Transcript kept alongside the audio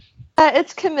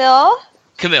It's Camille.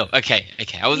 Camille, okay.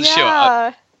 I wasn't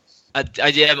sure.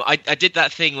 I did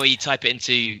that thing where you type it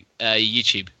into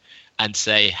YouTube and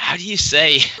say, how do you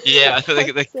say? Yeah, I thought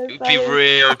that would be a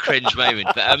real cringe moment.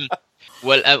 But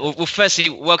well,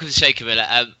 firstly, welcome to the show,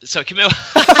 Camilla. So, Camille.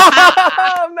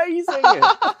 Amazing.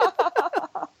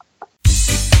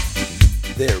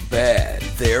 They're bad,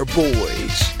 they're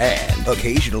boys, and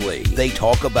occasionally they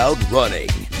talk about running.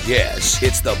 Yes,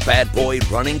 it's the Bad Boy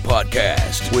Running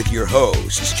Podcast with your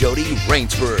hosts, Jody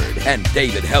Rainsford and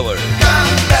David Heller.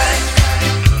 Come back,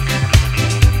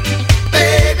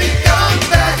 baby, come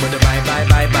back. But the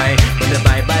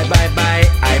bye.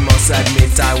 I must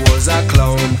admit I was a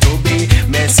clown to be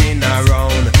messing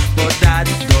around. But that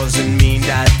doesn't mean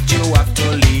that you have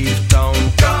to leave town.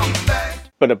 Come back.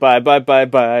 But bye.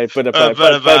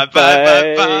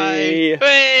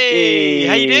 Hey,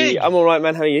 how you doing? I'm all right,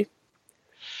 man. How are you?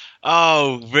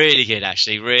 Oh, really good,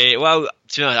 actually. Really well.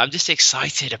 To be honest, I'm just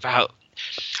excited about.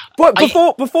 But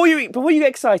before you get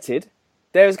excited,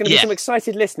 there's going to be some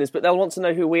excited listeners, but they'll want to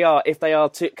know who we are if they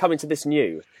are coming to this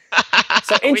new.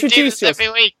 So introduce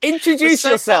yourself. Introduce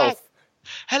yourself.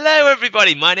 Hello,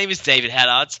 everybody. My name is David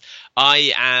Hellard.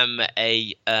 I am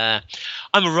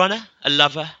I'm a runner, a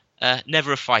lover,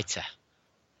 never a fighter.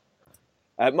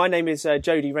 My name is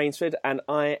Jody Rainsford, and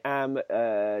I am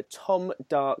Tom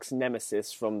Dark's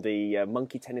nemesis from the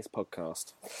Monkey Tennis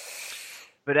podcast.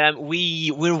 But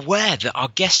we're aware that our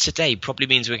guest today probably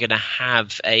means we're going to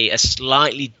have a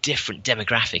slightly different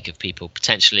demographic of people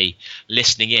potentially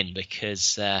listening in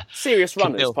because serious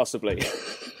runners, possibly.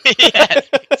 Yeah,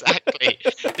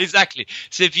 exactly.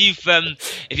 So if you've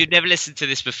never listened to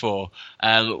this before,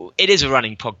 it is a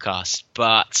running podcast,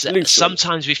 but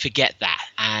sometimes we forget that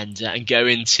and go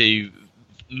into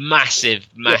massive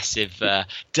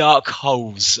dark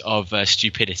holes of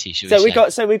stupidity. So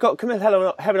we've got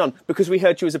Camille Herron on because we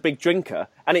heard she was a big drinker,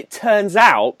 and it turns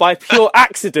out by pure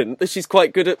accident that she's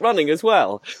quite good at running as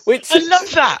well. Which I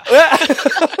love that.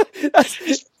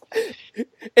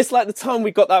 It's like the time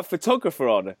we got that photographer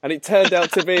on, and it turned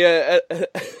out to be an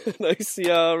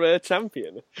OCR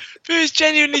champion. But it was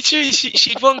genuinely true.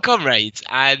 She'd won Comrades,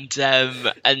 and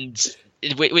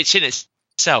which in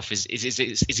itself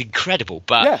is incredible.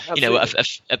 But yeah,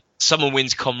 someone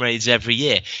wins Comrades every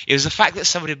year. It was the fact that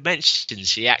someone had mentioned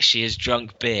she actually has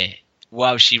drunk beer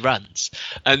while she runs,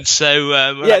 and so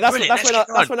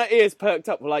that's when our ears perked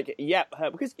up. We're like, yep,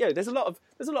 because there's a lot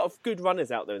of good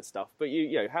runners out there and stuff. But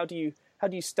how do you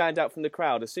stand out from the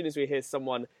crowd as soon as we hear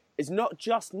someone is not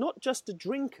just a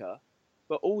drinker,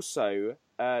 but also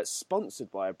sponsored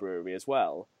by a brewery as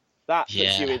well? That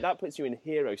puts you in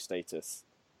hero status.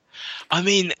 I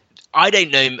mean, I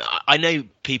don't know. I know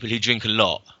people who drink a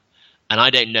lot, and I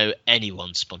don't know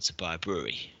anyone sponsored by a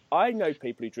brewery. I know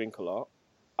people who drink a lot.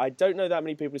 I don't know that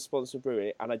many people who sponsor a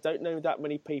brewery, and I don't know that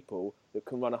many people that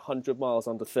can run 100 miles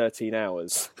under 13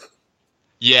 hours.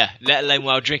 Yeah, let alone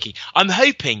while drinking. I'm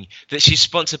hoping that she's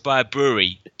sponsored by a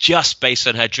brewery just based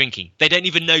on her drinking. They don't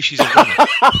even know she's a runner.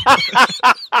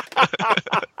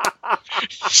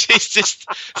 She's just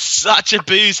such a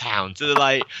booze hound. They're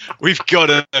like, we've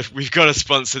got to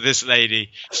sponsor this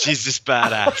lady. She's just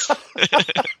badass. That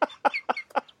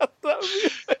would be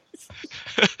amazing.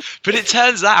 But it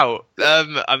turns out,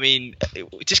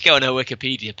 just go on her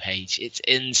Wikipedia page. It's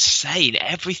insane.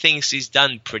 Everything she's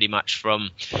done pretty much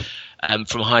from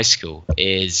high school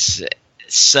is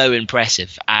so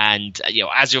impressive. And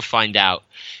as you'll find out,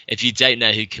 if you don't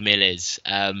know who Camille is,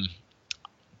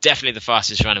 definitely the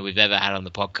fastest runner we've ever had on the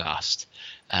podcast.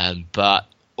 But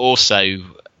also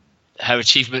her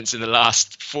achievements in the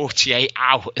last 48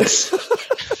 hours,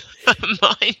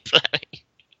 mind blowing.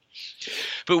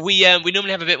 But we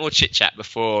normally have a bit more chit chat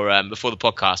before the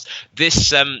podcast.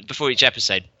 This before each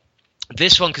episode.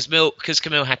 This one, because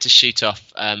Camille had to shoot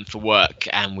off for work,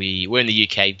 and we're in the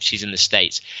UK, she's in the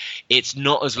States. It's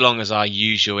not as long as our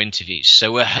usual interviews,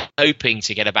 so we're hoping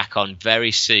to get her back on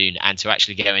very soon and to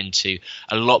actually go into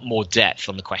a lot more depth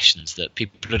on the questions that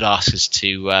people would ask us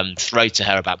to throw to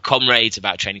her about Comrades,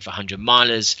 about training for 100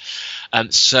 milers.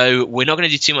 So we're not going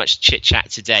to do too much chit chat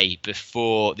today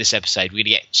before this episode. We're going to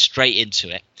get straight into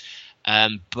it.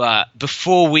 But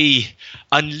before we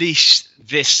unleash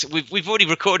this, we've already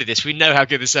recorded this. We know how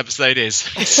good this episode is.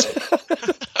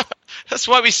 That's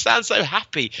why we sound so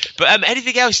happy. But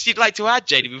anything else you'd like to add,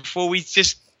 Janie, before we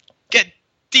just get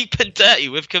deep and dirty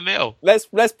with Camille? Let's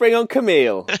bring on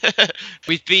Camille.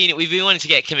 We've been wanting to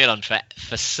get Camille on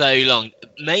for so long,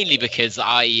 mainly because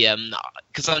I'm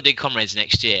doing Comrades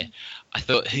next year. I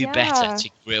thought who better to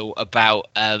grill about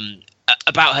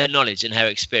about her knowledge and her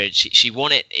experience. She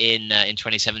won it in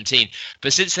 2017,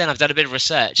 but since then I've done a bit of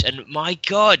research, and my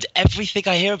God, everything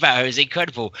I hear about her is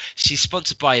incredible. She's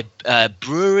sponsored by a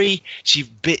brewery. She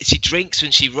drinks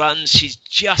when she runs. She's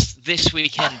just this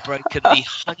weekend broken the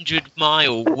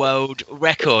 100-mile world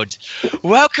record.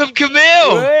 Welcome,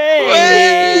 Camille.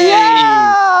 Hey!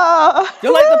 Yeah!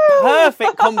 You're like the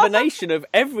perfect combination of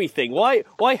everything. Why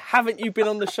haven't you been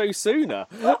on the show sooner?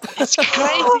 It's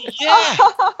crazy, yeah.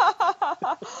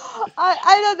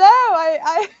 I don't know.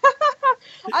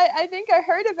 I think I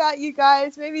heard about you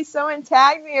guys. Maybe someone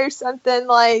tagged me or something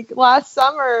like last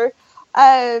summer.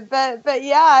 But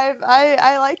yeah,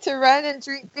 I like to run and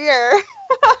drink beer.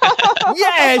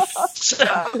 Yes.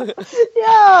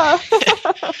 Yeah.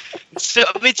 So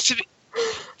I mean,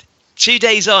 2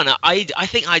 days on, I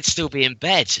think I'd still be in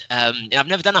bed. I've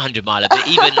never done a 100-miler, but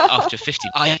even after 50,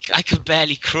 I could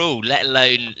barely crawl, let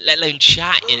alone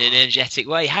chat in an energetic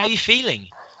way. How are you feeling?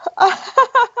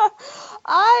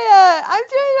 I'm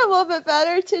doing a little bit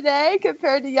better today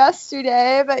compared to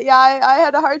yesterday, but yeah, I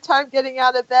had a hard time getting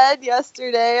out of bed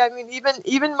yesterday. I mean,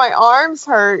 even my arms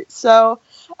hurt. So.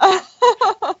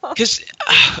 Because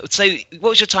so, what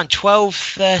was your time?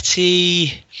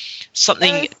 12:30.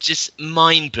 Something just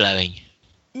mind-blowing.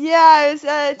 Yeah, it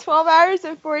was 12 hours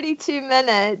and 42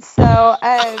 minutes. So,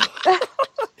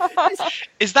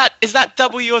 is that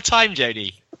double your time,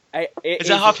 Jodie? Is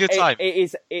that half your time?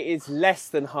 It is less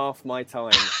than half my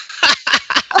time.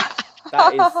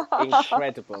 That is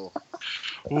incredible.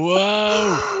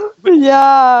 Whoa!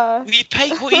 Yeah.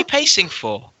 What are you pacing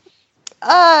for?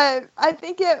 I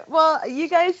think well, you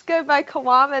guys go by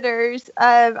kilometers.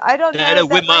 I don't know. No,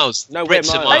 we're miles. No, we're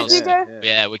Brits are miles. miles.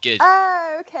 Yeah, we're good.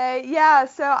 Oh, okay. Yeah,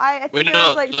 so I We're think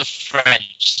not it was the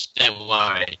French, don't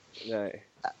worry. No.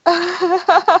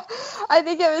 I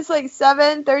think it was like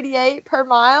 7:38 per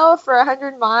mile for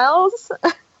 100 miles.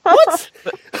 What?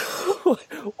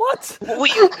 What?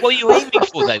 What were you aiming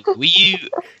for though? Were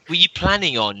you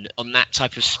planning on that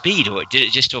type of speed, or did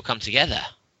it just all come together?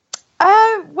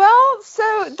 Well,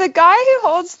 so the guy who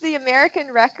holds the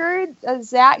American record,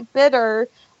 Zach Bitter,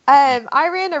 I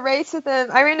ran a race with him.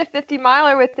 I ran a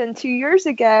 50-miler with him 2 years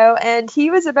ago, and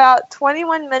he was about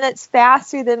 21 minutes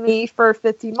faster than me for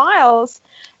 50 miles.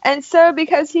 And so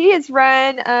because he has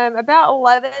run about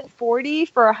 11:40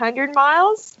 for 100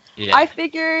 miles, yeah. I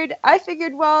figured,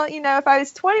 well, if I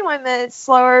was 21 minutes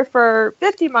slower for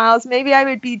 50 miles, maybe I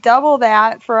would be double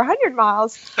that for 100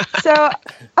 miles. So,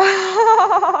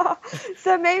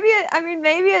 so maybe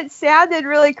it sounded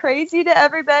really crazy to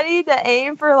everybody to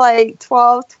aim for like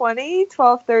 12:20,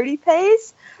 12:30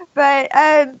 pace. But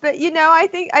I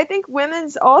think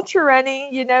women's ultra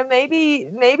running,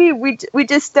 maybe we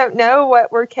just don't know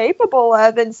what we're capable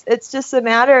of, and it's just a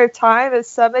matter of time of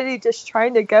somebody just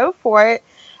trying to go for it.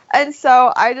 And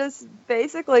so I just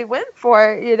basically went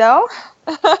for it, Well,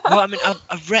 I mean,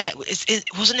 I've read,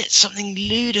 wasn't it something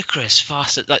ludicrous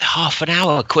faster, like half an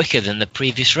hour quicker than the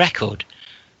previous record?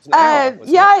 Yeah,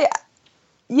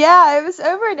 it was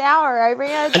over an hour. I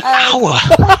ran an hour.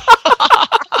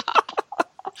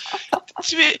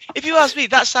 If you ask me,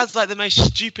 that sounds like the most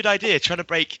stupid idea, trying to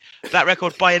break that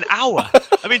record by an hour.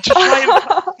 I mean, to try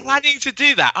and planning to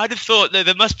do that, I'd have thought, no,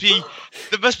 there must be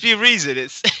a reason.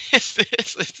 It's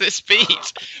the speed.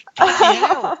 Bloody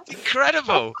hell, it's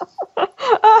incredible.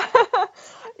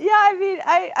 Yeah, I mean,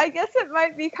 I guess it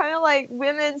might be kind of like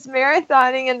women's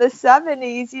marathoning in the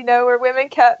 70s, where women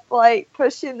kept like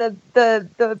pushing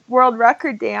the world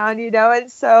record down,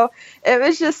 and so it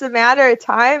was just a matter of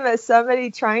time of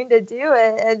somebody trying to do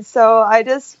it, and so I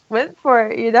just went for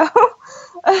it,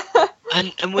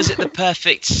 And was it the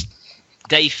perfect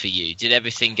day for you? Did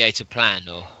everything go to plan,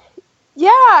 or? Yeah,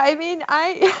 I mean,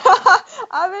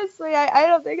 obviously I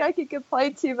don't think I could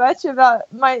complain too much about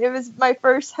it was my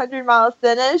first 100-mile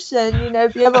finish, and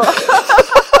be able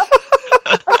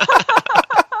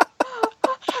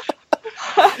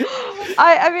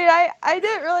I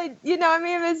didn't really,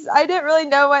 I didn't really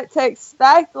know what to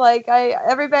expect. Like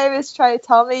everybody was trying to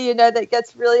tell me, that it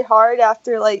gets really hard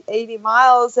after like 80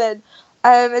 miles, and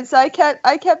so I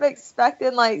kept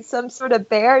expecting like some sort of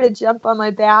bear to jump on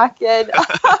my back, and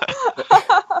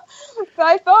but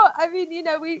I felt,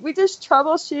 we just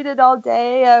troubleshooted all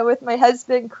day with my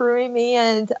husband crewing me,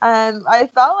 and I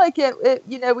felt like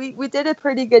we did a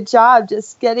pretty good job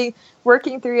just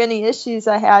working through any issues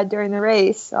I had during the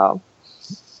race. So,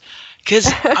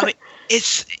 because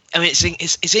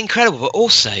it's incredible, but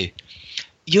also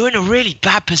you're in a really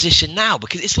bad position now,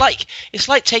 because it's like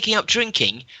taking up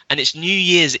drinking and it's New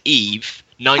Year's Eve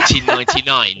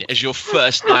 1999 as your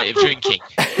first night of drinking.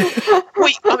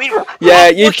 Wait, I mean, what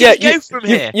can you go from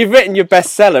here? You've written your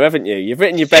bestseller, haven't you? You've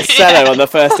written your bestseller on the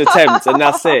first attempt, and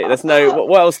that's it. There's no.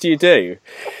 What else do you do?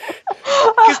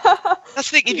 That's the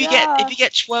thing. If you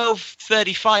get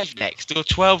 12:35 next or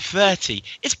 12:30,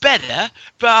 it's better.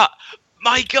 But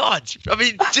my God, I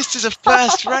mean, just as a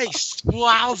first race,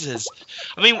 wowzers!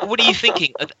 I mean, what are you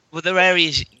thinking? Were there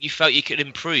areas you felt you could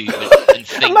improve?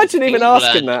 And Imagine even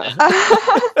asking that.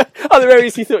 Are there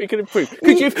areas you thought you could improve?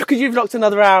 Could you have knocked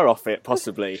another hour off it,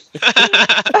 possibly? Because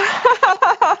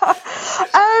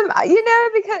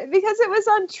it was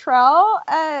on trail,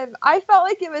 I felt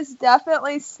like it was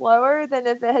definitely slower than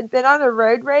if it had been on a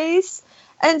road race.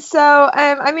 And so,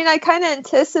 I kind of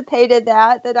anticipated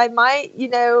that I might,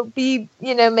 be,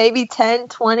 maybe 10,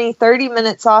 20, 30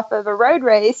 minutes off of a road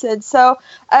race. And so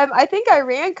I think I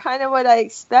ran kind of what I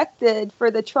expected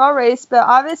for the trail race. But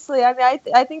obviously, I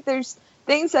think there's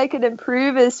things I could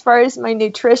improve as far as my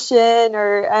nutrition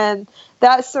or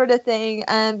that sort of thing.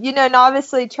 And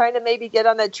obviously trying to maybe get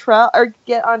on a trail or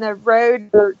get on a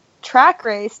road or track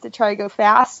race to try to go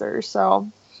faster. So.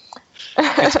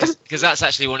 Because that's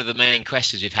actually one of the main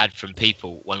questions we've had from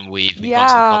people when we've gone to the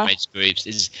comrades groups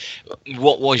is,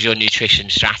 what was your nutrition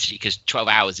strategy? Because 12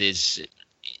 hours it's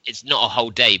not a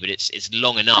whole day, but it's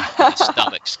long enough that your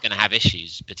stomach's going to have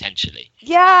issues potentially.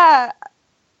 Yeah.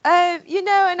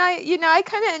 I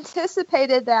kind of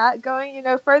anticipated that going,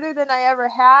 further than I ever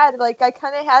had. Like, I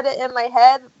kind of had it in my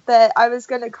head that I was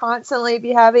going to constantly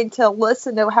be having to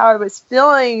listen to how I was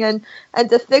feeling and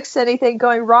to fix anything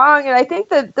going wrong. And I think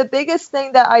the biggest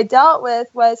thing that I dealt with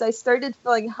was I started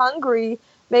feeling hungry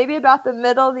maybe about the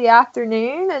middle of the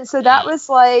afternoon. And so that was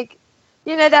like,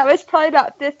 that was probably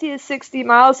about 50 to 60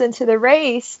 miles into the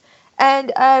race.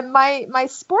 And my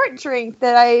sport drink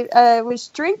that I was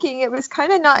drinking, it was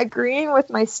kind of not agreeing with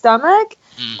my stomach,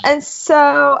 and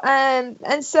so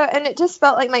it just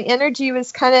felt like my energy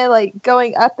was kind of like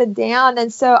going up and down.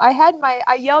 And so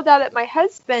I yelled out at my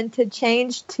husband to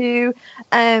change to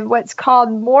what's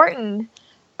called Morton.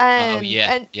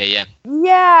 Yeah.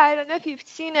 I don't know if you've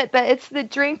seen it, but it's the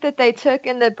drink that they took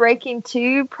in the Breaking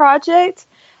 2 project,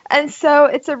 and so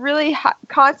it's a really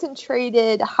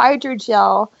concentrated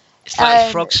hydrogel. It's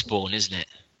like frog spawn, isn't it?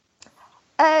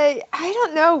 I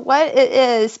don't know what it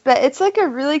is, but it's like a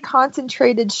really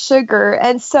concentrated sugar,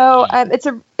 and so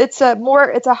it's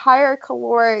a higher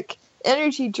caloric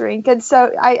energy drink. And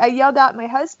so I yelled out at my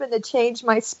husband to change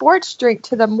my sports drink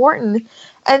to the Morton,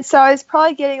 and so I was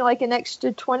probably getting like an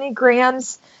extra 20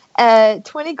 grams of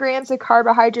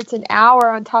carbohydrates an hour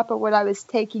on top of what I was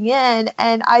taking in,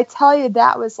 and I tell you,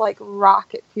 that was like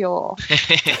rocket fuel.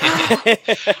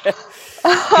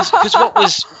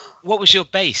 Because what was your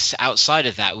base outside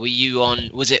of that?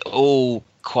 Was it all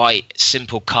quite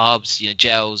simple carbs,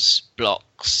 gels,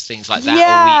 blocks, things like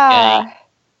that?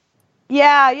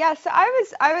 Yeah. So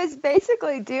I was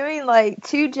basically doing like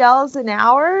 2 gels an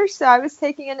hour. So I was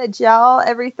taking in a gel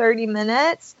every 30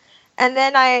 minutes. And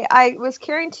then I was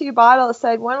carrying 2 bottles, so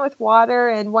I had one with water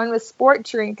and one with sport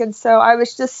drink. And so I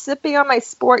was just sipping on my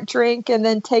sport drink and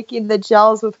then taking the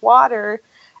gels with water.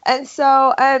 And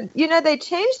so, they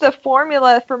changed the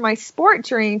formula for my sport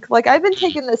drink. Like, I've been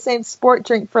taking the same sport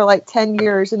drink for like 10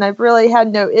 years, and I've really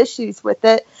had no issues with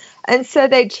it. And so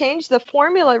they changed the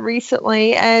formula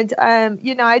recently, and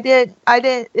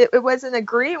it wasn't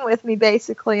agreeing with me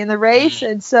basically in the race.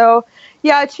 And so,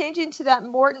 changing to that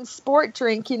Morton sport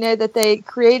drink, that they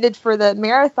created for the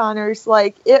marathoners,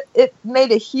 like it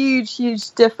made a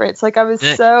huge difference. Like, I was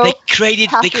they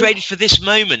created for this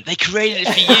moment. They created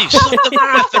it for you. Stop the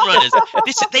marathon runners.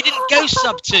 They didn't go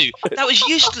sub 2. That was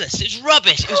useless. It was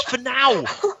rubbish. It was for now.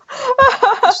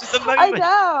 This is the moment.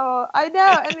 I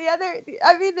know. And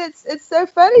it's so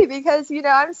funny because,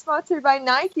 I'm sponsored by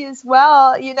Nike as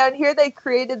well, and here they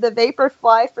created the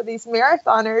Vaporfly for these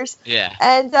marathoners. Yeah.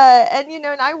 And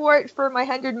I wore it for my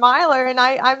 100-miler, and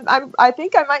I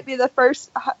think I might be the first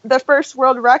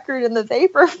world record in the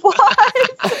Vaporfly.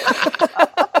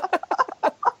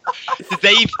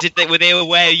 Were they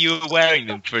aware you were wearing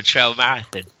them for a trail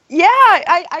marathon? Yeah,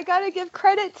 I got to give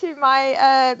credit to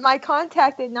my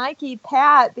contact at Nike,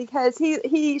 Pat, because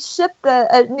he shipped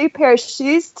a new pair of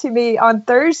shoes to me on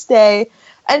Thursday,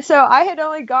 and so I had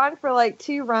only gone for like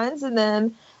 2 runs in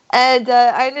them, and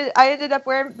I ended up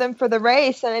wearing them for the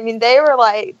race, and I mean they were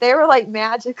like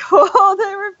magical.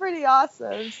 They were pretty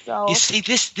awesome. So you see,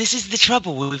 this is the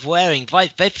trouble with wearing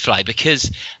Vaporfly,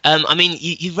 because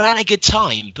you ran a good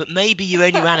time, but maybe you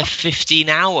only ran a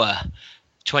 15-hour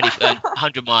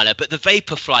 100 miler, but the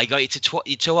Vaporfly got you to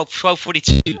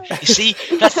 12:42. You see,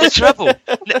 that's the trouble.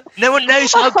 No one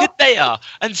knows how good they are,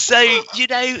 and so you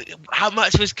know how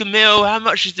much was Camille, how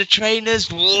much was the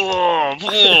trainers. Whoa,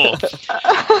 whoa.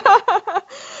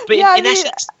 But yeah, in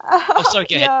essence, sorry,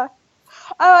 go ahead.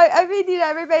 I mean, you know,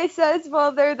 everybody says,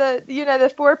 well, they're the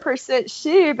 4%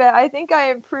 shoe, but I think I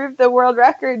improved the world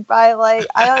record by like,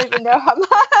 I don't even know how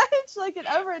much, like in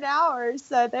over an hour.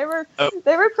 So they were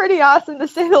pretty awesome to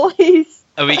say the least.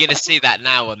 Are we going to see that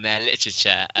now on their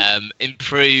literature?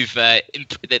 Improve the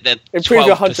improve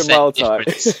your 100-mile time.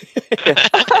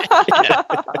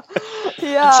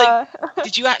 Yeah. So,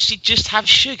 did you actually just have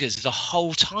sugars the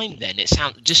whole time then? It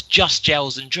sounds just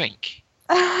gels and drink.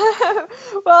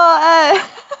 Well,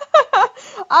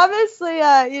 obviously,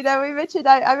 you know, we mentioned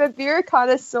I'm a beer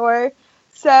connoisseur,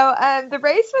 so the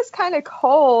race was kind of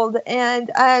cold,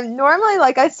 and normally,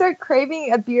 like, I start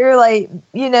craving a beer, like,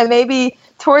 you know, maybe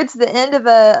towards the end of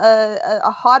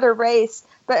a hotter race,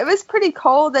 but it was pretty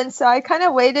cold, and so I kind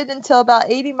of waited until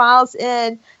about 80 miles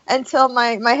in until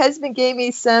my husband gave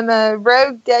me some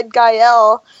Rogue Dead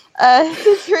Gael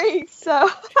to drink, so...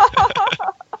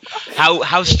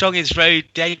 How strong is Road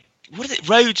Dead? What is it?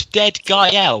 Road Dead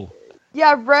Gael.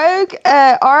 Yeah, Rogue.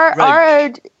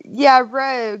 Rogue. Yeah,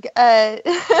 Rogue.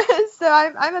 So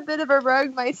I'm a bit of a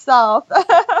rogue myself. But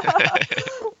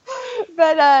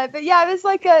yeah, it's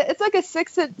like a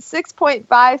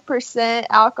 6.5%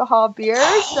 alcohol beer.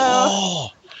 So.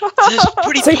 That's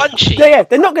pretty punchy. Yeah,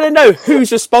 they're not going to know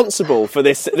who's responsible for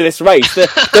this race.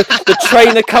 The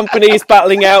trainer company is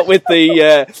battling out with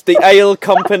the ale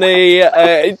company.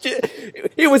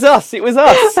 It was us.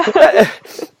 Yeah,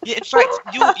 in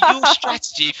fact, your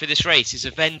strategy for this race is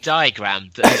a Venn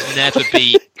diagram that has never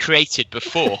been created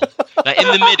before. Like in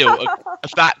the middle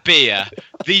of that beer,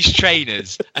 these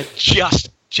trainers are just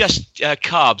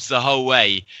carbs the whole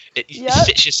way. It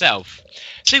fits yourself.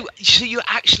 So you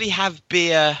actually have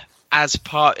beer as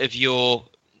part of your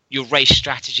race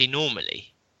strategy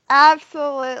normally?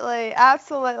 Absolutely.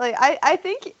 I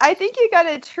think you got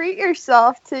to treat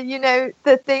yourself to, you know,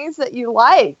 the things that you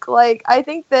like. Like, I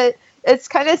think that it's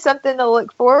kind of something to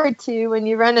look forward to when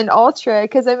you run an ultra,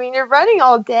 because I mean, you're running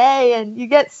all day and you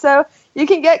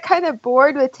can get kind of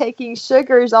bored with taking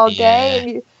sugars all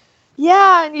day,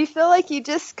 and you feel like you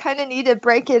just kind of need to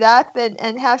break it up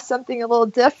and have something a little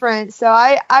different. So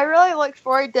I really look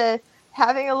forward to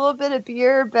having a little bit of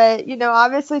beer, but, you know,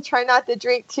 obviously try not to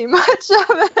drink too much of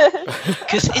it.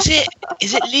 Because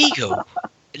is it legal?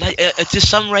 Like, do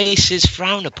some races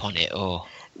frown upon it, or?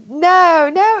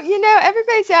 No, you know,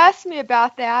 everybody's asked me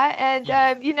about that,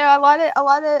 and you know, a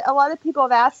lot of people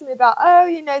have asked me about, oh,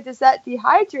 you know, does that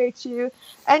dehydrate you?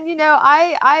 And you know,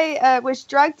 I was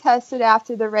drug tested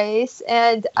after the race,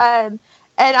 and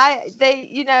they,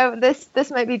 you know, this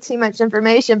might be too much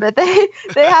information, but they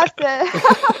have to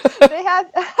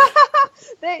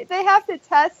they have to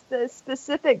test the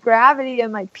specific gravity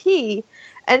in my pee.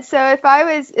 And so if I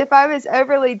was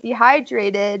overly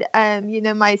dehydrated, you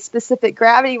know, my specific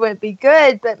gravity wouldn't be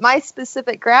good, but my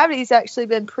specific gravity's actually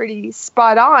been pretty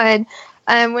spot on.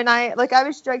 When I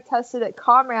was drug tested at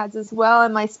Comrades as well,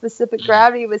 and my specific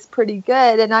gravity was pretty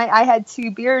good, and I had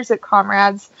 2 beers at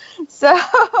Comrades. So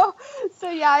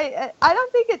yeah, I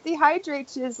don't think it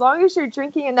dehydrates you as long as you're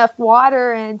drinking enough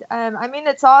water. And I mean,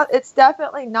 it's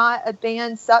definitely not a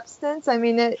banned substance. I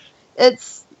mean,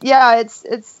 it's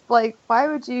like, why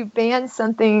would you ban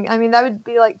something? I mean, that would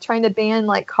be like trying to ban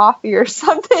like coffee or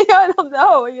something. I don't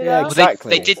know. You know?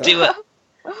 Exactly.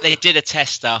 They did a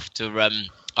test after a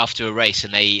race,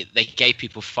 and they gave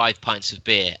people 5 pints of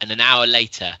beer, and an hour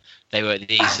later they were at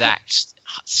the exact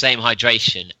same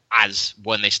hydration as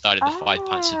when they started the 5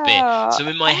 pints of beer. So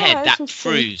in my head, that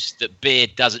proves that beer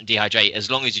doesn't dehydrate as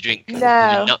long as you drink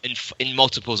in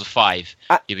multiples of 5.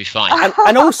 You'll be fine.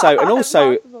 And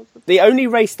also, the only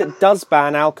race that does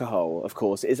ban alcohol, of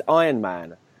course, is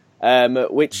Ironman,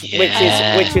 which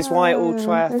is why all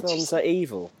triathlons are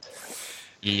evil.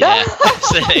 Yeah.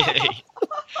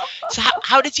 So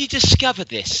how did you discover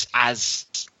this?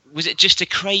 Was it just a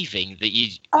craving that you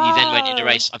then went into a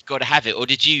race? I've got to have it, or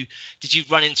did you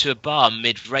run into a bar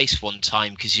mid race one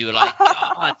time because you were like,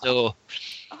 God, or?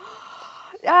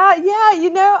 Yeah, you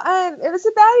know, it was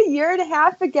about a year and a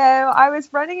half ago. I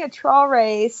was running a trail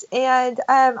race, and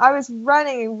I was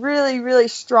running really, really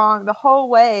strong the whole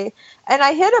way. And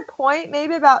I hit a point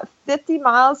maybe about 50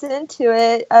 miles into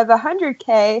it of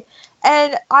 100K,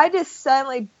 and I just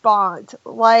suddenly bonked.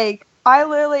 Like,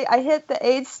 I hit the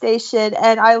aid station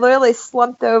and I literally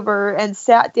slumped over and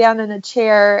sat down in a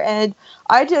chair, and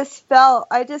I just felt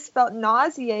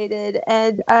nauseated,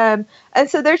 and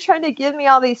so they're trying to give me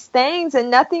all these things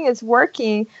and nothing is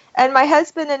working. And my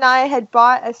husband and I had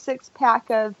bought a 6-pack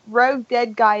of Rogue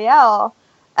Dead Gael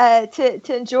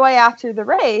to enjoy after the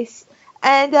race.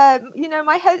 And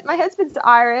my husband's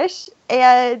Irish,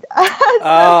 and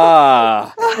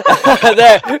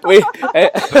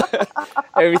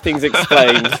everything's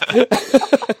explained.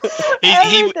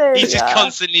 He's just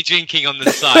constantly drinking on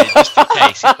the side, just in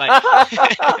case. It's like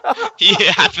you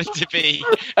happen to be.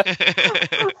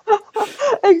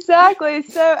 Exactly.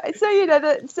 So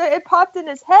it popped in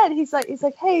his head. He's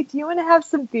like, hey, do you want to have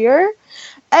some beer?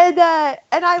 And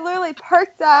I literally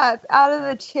perked up out of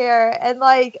the chair, and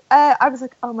I was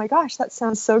like, oh my gosh, that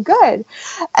sounds so good.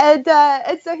 And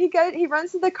so he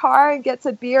runs to the car and gets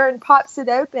a beer and pops it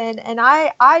open, and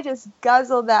I just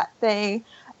guzzled that thing.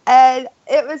 And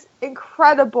it was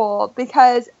incredible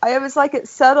because it was like it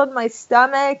settled my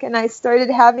stomach, and I started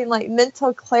having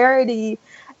mental clarity.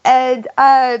 And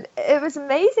it was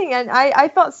amazing, and I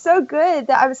felt so good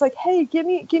that I was like, hey, give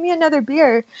me another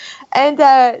beer. And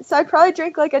so I probably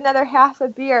drank another half a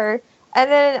beer,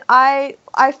 and then I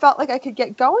felt like I could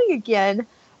get going again.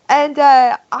 And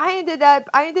I ended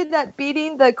up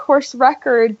beating the course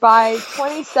record by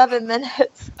 27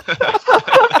 minutes.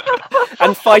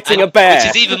 And fighting a bear,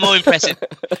 which is even more impressive.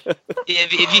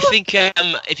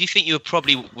 If you think you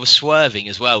were swerving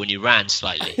as well when you ran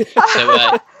slightly,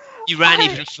 so you ran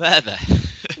even further.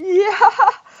 Yeah,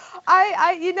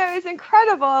 I it was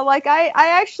incredible. I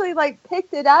actually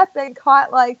picked it up and caught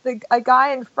a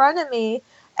guy in front of me,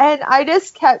 and I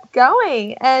just kept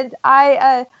going. And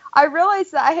I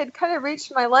realized that I had kind of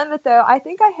reached my limit, though. I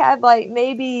think I had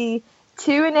maybe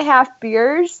 2.5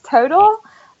 beers total,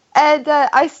 and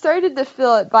I started to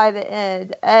feel it by the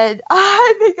end. And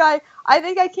I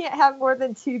think I can't have more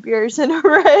than 2 beers in a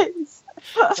race.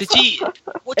 So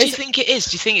what do you think it is?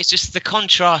 Do you think it's just the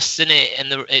contrast in it,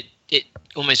 and it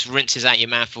almost rinses out your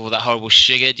mouth with all that horrible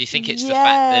sugar? Do you think it's the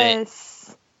fact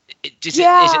that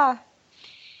yeah.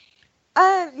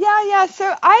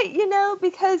 So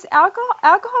because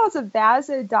alcohol is a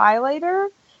vasodilator,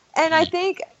 and I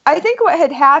think what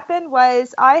had happened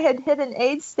was I had hit an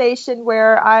aid station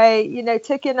where I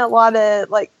took in a lot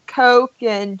of Coke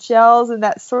and gels and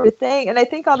that sort of thing, and I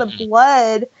think all the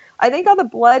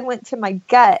blood went to my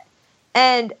gut,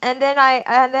 and then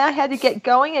I had to get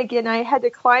going again. I had to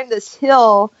climb this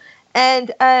hill,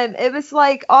 and it was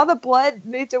all the blood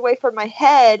moved away from my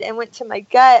head and went to my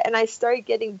gut, and I started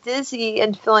getting dizzy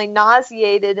and feeling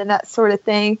nauseated and that sort of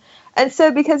thing. And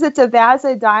so because it's a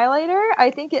vasodilator,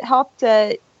 I think it helped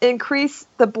to increase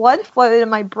the blood flow to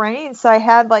my brain, so I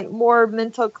had more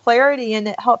mental clarity, and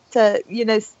it helped to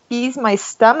ease my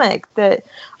stomach that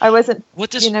I wasn't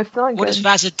feeling good. What does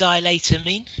vasodilator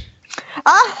mean?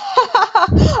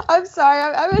 I'm sorry,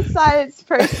 I'm a science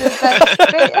person.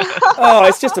 Oh,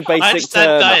 it's just a basic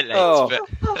term.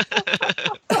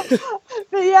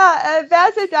 But yeah,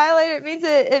 vasodilator, it means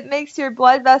it makes your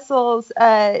blood vessels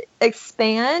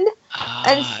expand.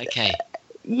 Okay.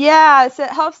 Yeah, so it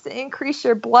helps to increase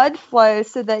your blood flow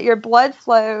so that your blood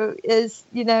flow is,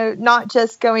 not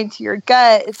just going to your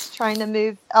gut, it's trying to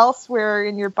move elsewhere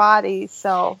in your body.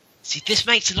 So, see, this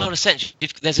makes a lot of sense.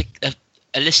 There's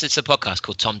a listener to the podcast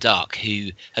called Tom Dark who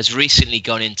has recently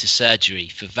gone into surgery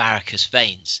for varicose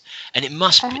veins, and it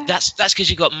must be that's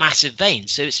because you've got massive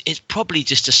veins. So it's probably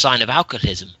just a sign of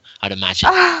alcoholism, I'd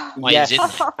imagine. Yes,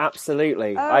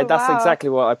 absolutely. That's exactly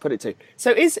what I put it to.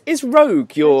 So is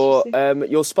Rogue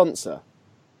your sponsor?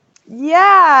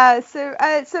 Yeah. So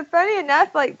funny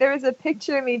enough, there was a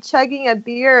picture of me chugging a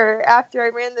beer after I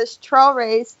ran this trail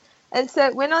race, and so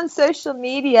it went on social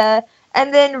media.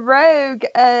 And then Rogue,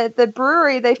 the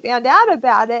brewery, they found out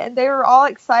about it, and they were all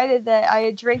excited that I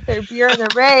had drank their beer in the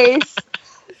race.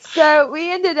 So we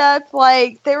ended up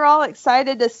they were all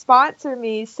excited to sponsor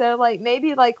me. So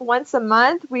maybe once a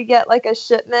month we get a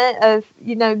shipment of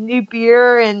new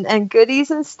beer and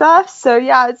goodies and stuff. So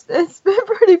yeah, it's been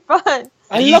pretty fun.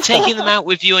 Are you taking them out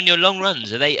with you on your long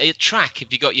runs? Are they a track?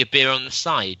 Have you got your beer on the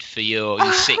side for your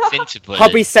 6th interval?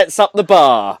 Hubby sets up the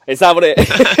bar. Is that what it is?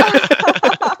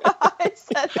 I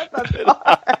set up a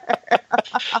bar.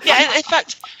 Yeah, in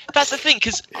fact, that's the thing,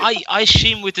 because I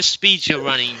assume with the speed you're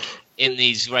running in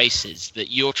these races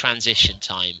that your transition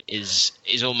time is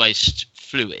almost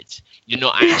fluid. You're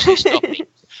not actually stopping.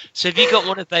 So have you got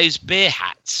one of those beer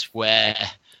hats with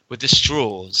the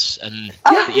straws and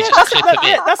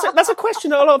that's a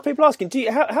question that a lot of people are asking.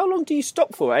 How long do you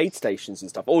stop for at aid stations and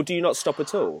stuff, or do you not stop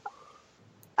at all?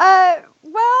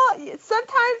 Well,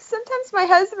 sometimes my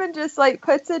husband just like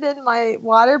puts it in my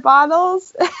water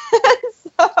bottles.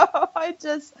 So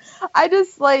I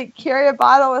just like carry a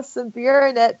bottle with some beer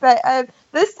in it. But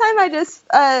this time I just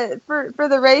for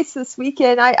the race this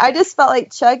weekend, I just felt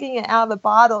like chugging it out of the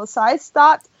bottle. So I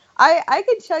stopped. I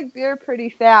could chug beer pretty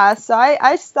fast, so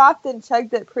I stopped and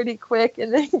chugged it pretty quick,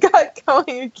 and then got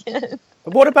going again.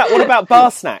 But what about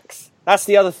bar snacks? That's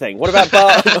the other thing. What about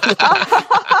bar?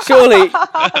 Surely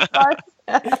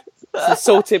some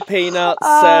salted peanuts,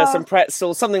 some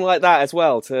pretzels, something like that as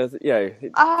well. I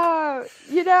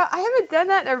haven't done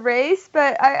that in a race,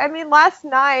 but I mean, last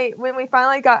night when we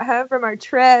finally got home from our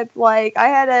trip, like I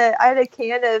had a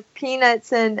can of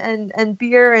peanuts and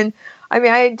beer, and I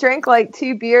mean, I drank like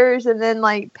 2 beers and then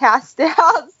like passed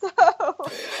out.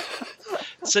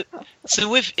 So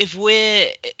if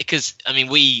we're, because I mean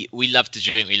we love to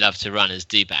drink, we love to run as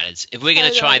do-badders. If we're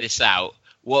going to try this out,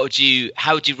 how would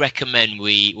you recommend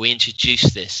we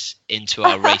introduce this into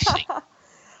our racing?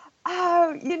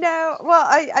 Oh, well,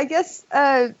 I guess,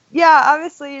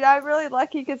 obviously, I'm really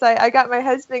lucky because I got my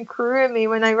husband crewing me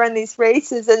when I run these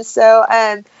races. And so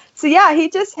yeah, he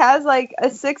just has like a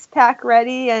 6-pack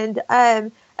ready. And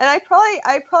I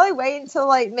probably wait until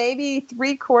like maybe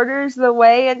 3/4 of the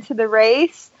way into the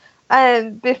race,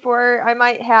 before I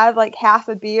might have like half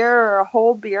a beer or a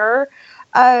whole beer.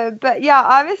 But yeah,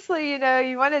 obviously,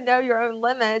 you want to know your own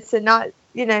limits and not,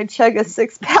 chug a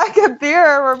 6-pack of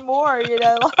beer or more,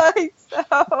 like,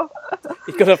 so.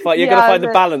 You've got to find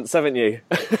the balance, haven't you?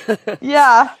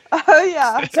 Yeah. Oh,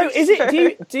 yeah. So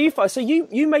do you find, so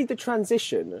you made the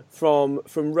transition from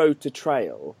road to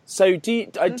trail. So do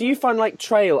you find like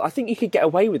trail, I think you could get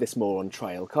away with this more on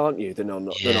trail, can't you, than on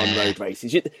road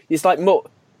races? It's like more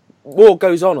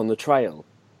goes on the trail.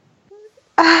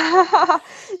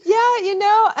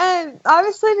 Yeah,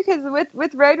 obviously because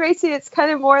with road racing, it's kind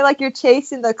of more like you're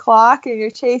chasing the clock and you're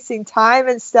chasing time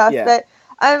and stuff. Yeah. But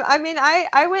I mean,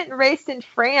 I went and raced in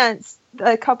France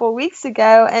a couple weeks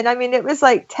ago, and I mean, it was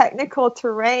like technical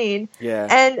terrain. Yeah.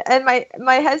 And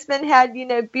my husband had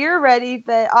beer ready,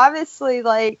 but obviously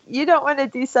like you don't want to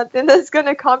do something that's going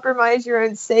to compromise your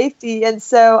own safety, and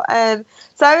so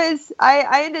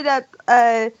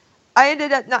I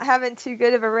ended up not having too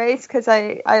good of a race because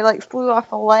I like flew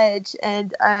off a ledge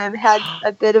and had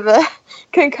a bit of a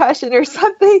concussion or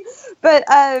something. But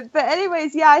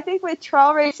anyways, yeah, I think with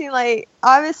trail racing, like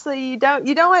obviously you don't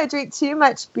want to drink too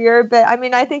much beer, but I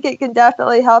mean I think it can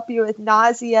definitely help you with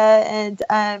nausea and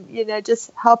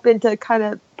just helping to kind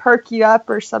of perk you up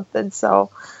or something. So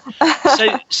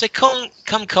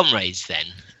come comrades then.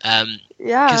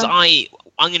 Yeah. Because I'm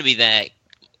going to be there.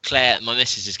 Claire, my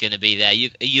missus, is going to be there.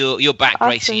 You're back awesome.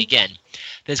 Racing again.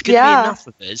 There's going to be enough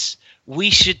of us. We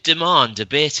should demand a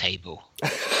beer table.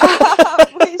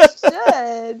 We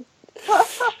should.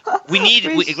 We need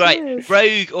right,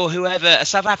 Rogue or whoever, a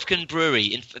South African brewery.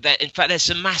 In fact, there's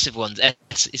some massive ones.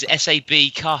 Is it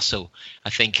SAB Castle?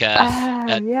 I think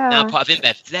now part of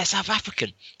InBev. They're South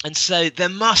African, and so there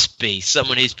must be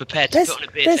someone who's prepared to put on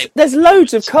a beer table. There's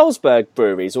loads of Carlsberg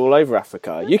breweries all over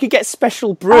Africa. You could get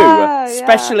special brew,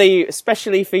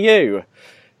 especially for you.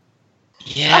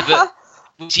 Yeah, but.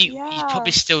 You'd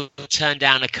probably still turn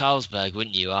down a Carlsberg,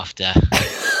 wouldn't you, after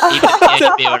even if you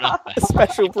had beer on offer? A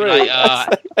special brew. Like,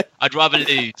 I'd rather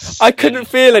lose. I couldn't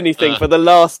feel anything for the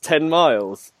last 10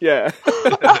 miles. Yeah.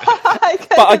 But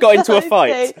I got into a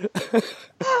fight.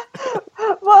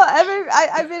 Well,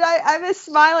 I'm a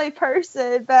smiley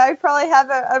person, but I probably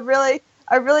have a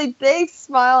really big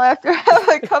smile after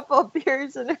having a couple of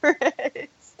beers in a race.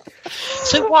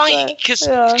 So why? Because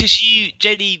you,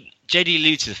 Jodie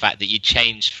alluded to the fact that you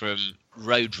changed from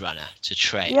road runner to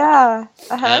trail. Yeah.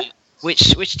 Uh-huh.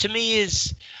 Which to me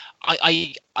is,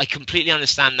 I completely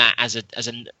understand that as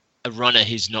a runner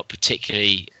who's not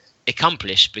particularly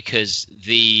accomplished, because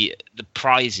the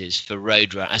prizes for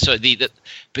road runner,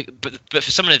 but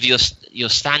for someone of your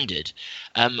standard,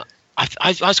 I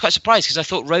was quite surprised because I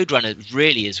thought road runner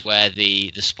really is where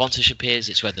the sponsorship is,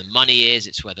 it's where the money is,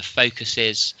 it's where the focus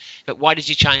is. But why did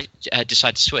you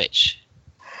decide to switch?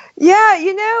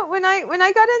 Yeah, when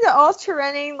I got into ultra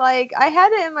running, like I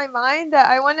had it in my mind that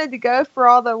I wanted to go for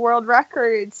all the world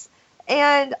records,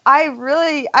 and I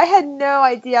had no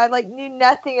idea. I knew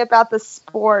nothing about the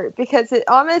sport because it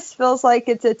almost feels like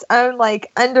it's its own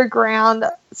like underground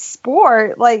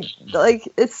sport. Like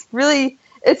it's really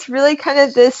kind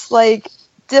of this like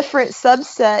different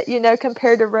subset,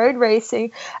 compared to road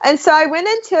racing. And so I went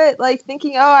into it like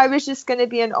thinking, I was just going to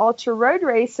be an ultra road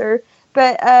racer.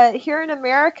 But here in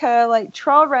America, like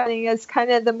trail running is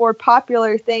kind of the more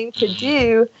popular thing to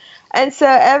do. And so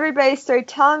everybody started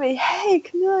telling me, hey,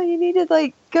 Camille, you need to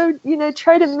like go,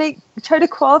 try to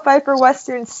qualify for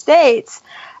Western States.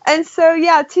 And so,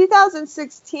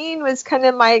 2016 was kind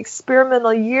of my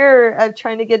experimental year of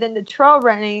trying to get into trail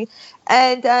running.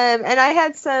 And I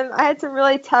had some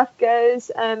really tough goes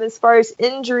as far as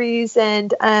injuries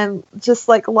and just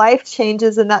like life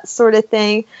changes and that sort of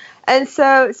thing. And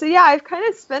so I've kind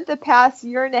of spent the past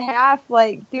year and a half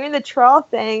like doing the trail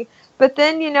thing. But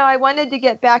then, I wanted to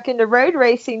get back into road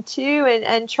racing too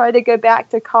and try to go back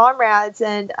to comrades.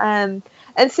 And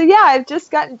so, I've just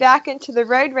gotten back into the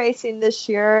road racing this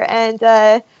year. And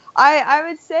I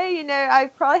would say,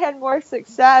 I've probably had more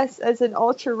success as an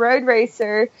ultra road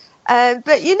racer. But,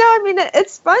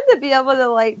 it's fun to be able to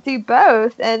like do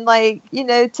both and like,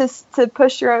 to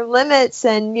push your own limits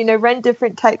and, run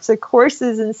different types of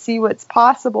courses and see what's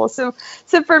possible. So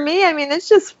for me, it's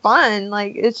just fun.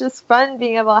 Like, it's just fun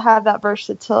being able to have that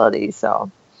versatility. So.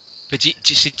 But do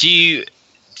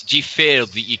you feel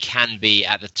that you can be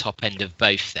at the top end of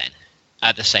both then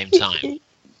at the same time?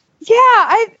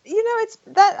 Yeah,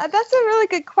 that's a really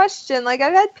good question. Like,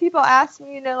 I've had people ask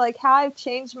me, like how I've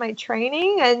changed my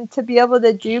training and to be able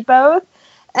to do both.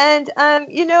 And,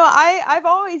 I've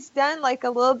always done like a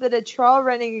little bit of trail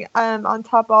running on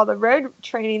top of all the road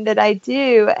training that I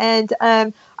do. And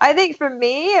I think for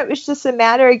me, it was just a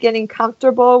matter of getting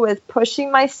comfortable with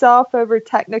pushing myself over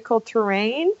technical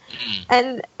terrain.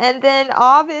 And then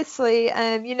obviously,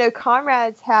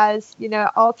 Comrades has,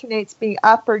 alternates being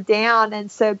up or down.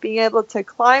 And so being able to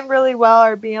climb really well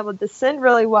or being able to descend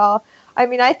really well,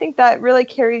 I think that really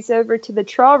carries over to the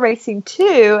trail racing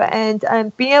too,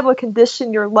 and being able to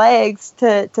condition your legs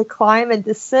to climb and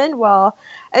descend well.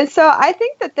 And so I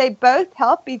think that they both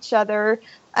help each other.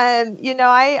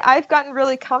 I've gotten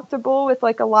really comfortable with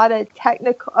like a lot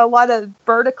of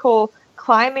vertical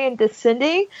climbing and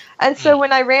descending. And so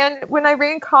when I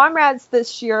ran Comrades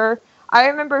this year, I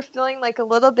remember feeling like a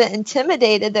little bit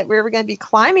intimidated that we were going to be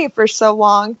climbing for so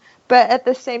long. But at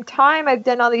the same time, I've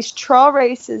done all these trail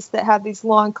races that have these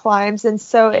long climbs, and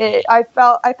so I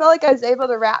felt like I was able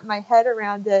to wrap my head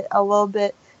around it a little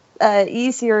bit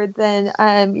easier than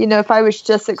if I was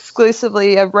just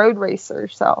exclusively a road racer.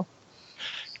 So,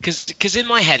 because in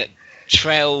my head,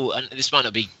 trail, and this might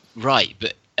not be right,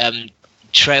 but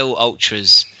trail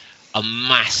ultras are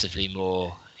massively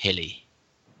more hilly.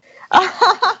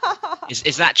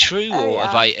 Is that true, or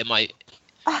am I?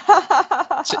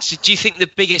 So do you think the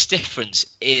biggest difference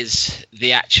is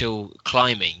the actual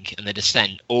climbing and the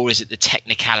descent, or is it the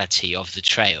technicality of the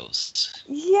trails?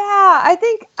 Yeah, I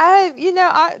think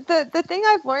the thing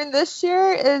I've learned this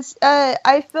year is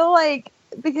I feel like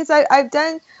because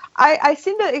I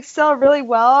seem to excel really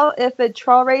well if a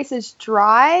trail race is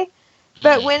dry,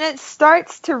 but when it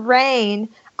starts to rain,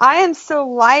 I am so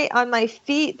light on my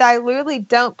feet that I literally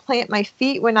don't plant my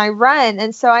feet when I run.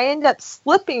 And so I end up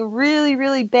slipping really,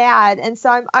 really bad. And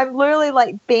so I'm literally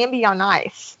like Bambi on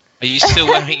ice. Are you still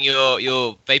wearing your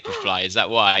Vaporfly? Is that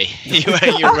why? You're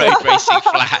wearing your road racing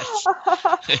flats?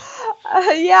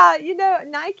 Yeah,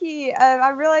 Nike,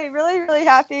 I'm really, really, really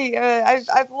happy.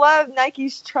 I've loved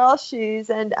Nike's trail shoes,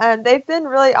 and they've been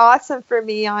really awesome for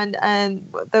me on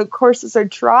the courses are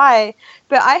dry.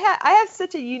 But I have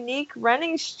such a unique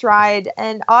running stride,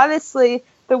 and obviously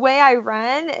the way I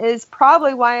run is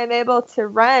probably why I'm able to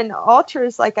run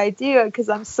ultras like I do, because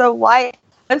I'm so light.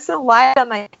 I'm so light on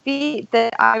my feet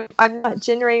that I'm not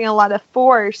generating a lot of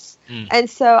force. And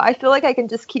so I feel like I can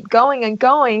just keep going and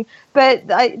going. But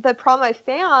the problem I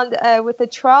found with the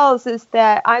trails is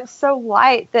that I'm so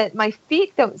light that my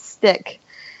feet don't stick.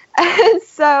 And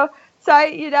so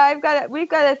we've got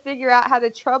to figure out how to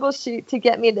troubleshoot to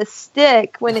get me to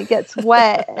stick when it gets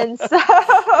wet. And so.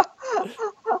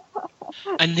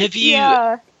 And have you?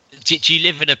 Yeah. Do you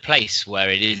live in a place where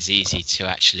it is easy to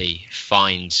actually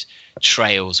find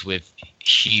trails with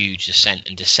huge ascent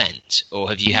and descent, or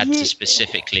have you had to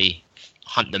specifically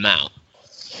hunt them out?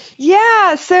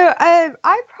 Yeah, so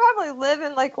I probably live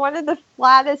in like one of the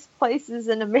flattest places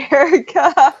in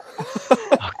America.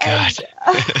 Oh God!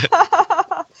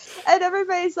 And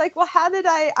everybody's like, "Well, how did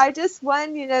I just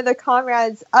won, the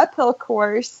Comrades uphill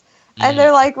course?" And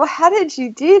they're like, "Well, how did you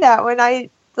do that when I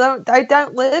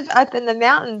don't live up in the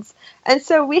mountains?" And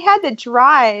so we had to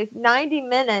drive 90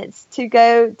 minutes to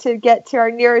get to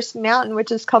our nearest mountain,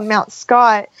 which is called Mount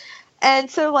Scott. And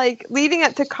so like leading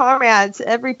up to Comrades,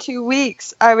 every 2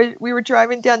 weeks, we were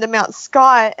driving down to Mount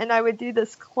Scott, and I would do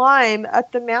this climb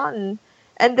up the mountain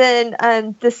and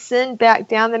then descend back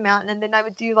down the mountain. And then I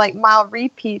would do like mile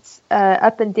repeats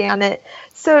up and down it.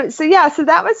 So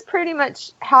that was pretty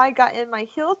much how I got in my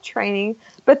hill training.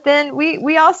 But then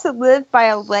we also lived by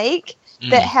a lake.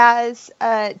 that has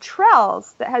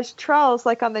trails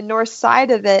like on the north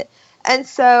side of it. And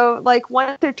so like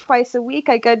once or twice a week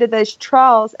I go to those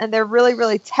trails, and they're really,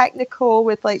 really technical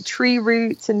with like tree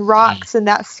roots and rocks and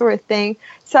that sort of thing.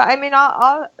 So I mean,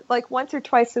 I'll like once or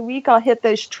twice a week I'll hit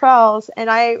those trails,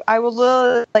 and I will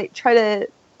literally like try to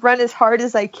run as hard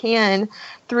as I can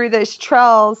through those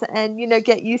trails, and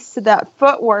get used to that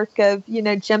footwork of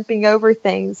jumping over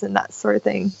things and that sort of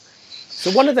thing. So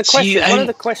one of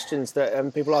the questions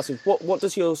that people ask is what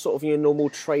does your sort of your normal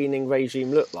training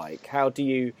regime look like? How do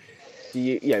you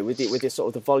with this sort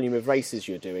of the volume of races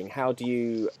you're doing, how do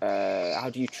you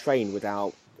train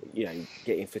without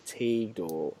getting fatigued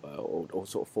or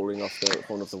sort of falling off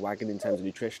the wagon in terms of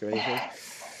nutrition or anything?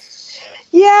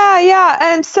 Yeah.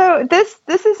 And so this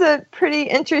is a pretty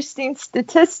interesting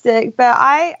statistic, but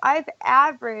I've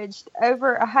averaged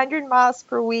over 100 miles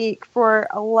per week for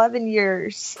 11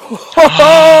 years.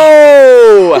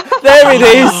 Oh, there it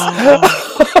is.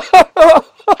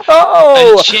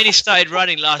 And she only started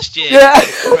running last year. Yeah.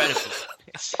 It's incredible.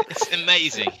 It's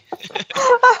amazing.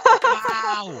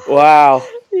 Wow.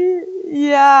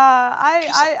 Yeah,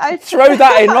 I throw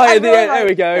that in right at the end. There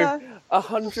we go.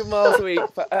 100 miles a week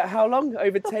for how long?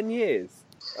 Over 10 years.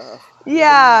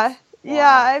 Yeah.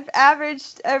 I've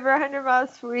averaged over 100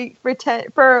 miles per week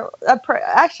for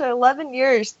actually 11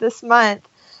 years this month.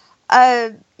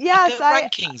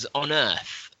 Rankings on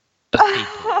Earth of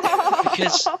people,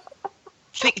 because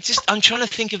I'm trying to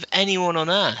think of anyone on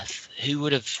Earth who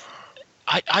would have.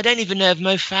 I don't even know if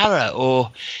Mo Farah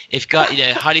or if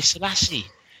Haile Selassie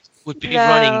would be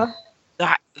running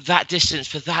that distance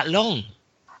for that long.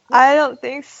 I don't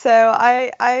think so.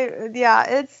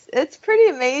 It's pretty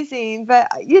amazing. But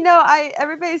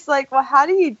everybody's like, well, how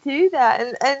do you do that?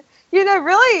 And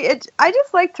really, I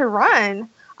just like to run.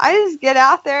 I just get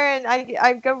out there and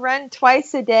I go run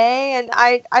twice a day, and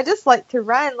I just like to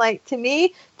run. Like to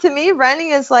me,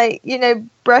 running is like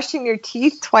brushing your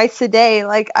teeth twice a day.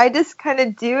 Like I just kind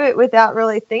of do it without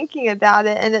really thinking about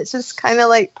it, and it's just kind of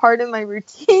like part of my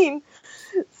routine.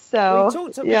 So we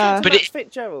talked to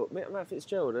Matt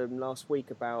Fitzgerald last week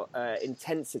about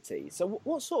intensity. So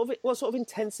what sort of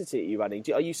intensity are you running?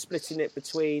 Are you splitting it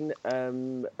between?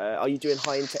 Are you doing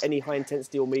any high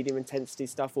intensity or medium intensity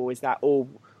stuff, or is that all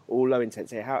low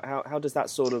intensity? How does that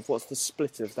sort of, what's the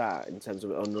split of that in terms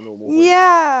of on a normal week?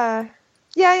 Yeah.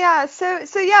 So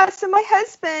my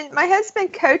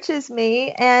husband coaches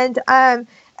me, and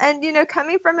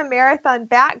coming from a marathon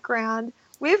background,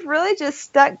 we've really just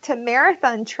stuck to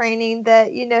marathon training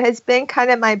that, has been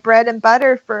kind of my bread and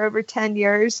butter for over 10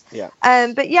 years. Yeah.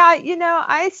 But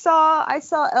I saw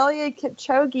Eliud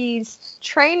Kipchoge's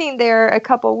training there a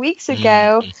couple weeks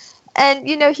ago. And,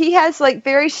 he has like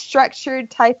very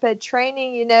structured type of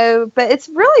training, but it's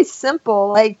really simple.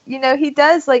 Like, he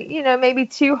does like, maybe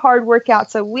 2 hard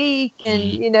workouts a week,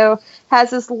 and, has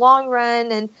this long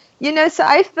run, and, so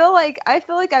I feel like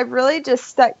I've really just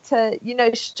stuck to,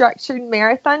 structured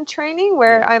marathon training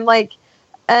where I'm like,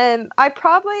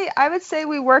 I would say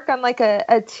we work on like a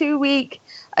 2-week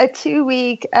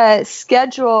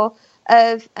schedule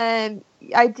of,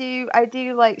 I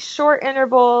do like short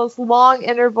intervals, long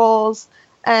intervals,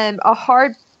 a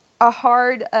hard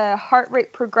heart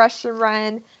rate progression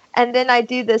run, and then I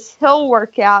do this hill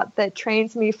workout that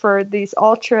trains me for these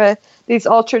ultra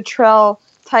trail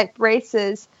type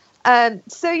races.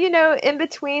 So in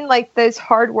between like those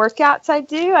hard workouts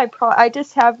I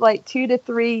just have like 2 to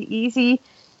 3 easy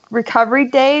recovery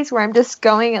days where I'm just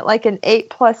going at like an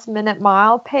 8+ minute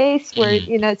mile pace where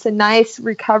it's a nice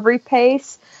recovery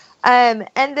pace. And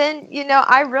then,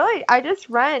 I just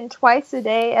run twice a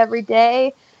day, every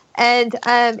day. And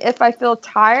if I feel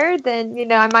tired, then,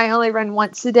 I might only run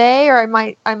once a day, or I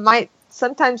might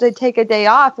sometimes I take a day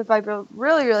off if I feel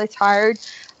really, really tired.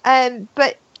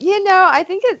 But, I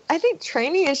think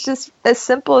training is just as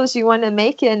simple as you want to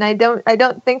make it. And I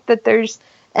don't think that there's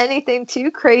anything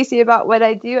too crazy about what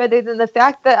I do, other than the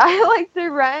fact that I like to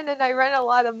run, and I run a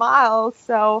lot of miles.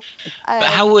 So, but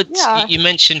how would you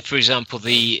mentioned, for example,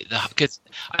 because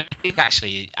I think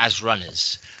actually as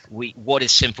runners, what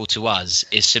is simple to us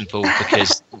is simple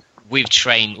because we've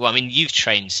trained. Well, I mean, you've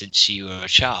trained since you were a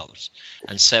child,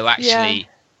 and so actually. Yeah.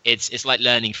 It's like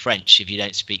learning French if you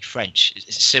don't speak French.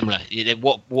 It's similar.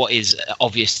 What is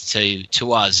obvious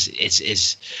to us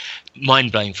is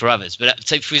mind blowing for others. But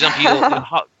so, for example,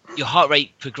 your heart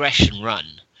rate progression run.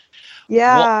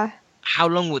 Yeah. How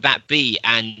long would that be,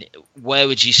 and where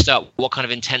would you start? What kind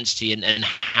of intensity, and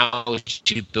how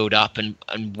would you build up, and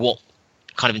what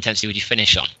kind of intensity would you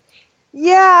finish on?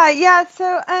 Yeah.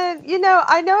 So,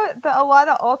 I know that a lot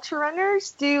of ultra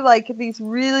runners do like these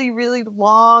really, really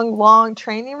long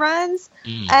training runs,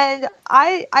 and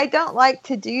I don't like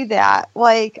to do that.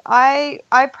 Like,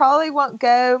 I probably won't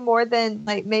go more than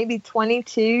like maybe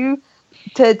 22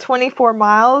 to 24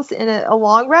 miles in a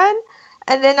long run,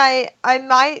 and then I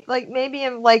might like maybe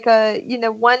in like a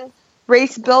one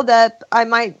race buildup, I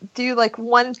might do like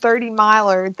 1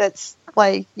 30-miler that's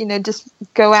like, just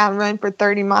go out and run for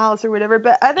 30 miles or whatever.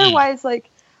 But otherwise, like,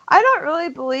 I don't really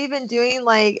believe in doing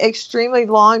like extremely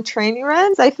long training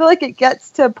runs. I feel like it gets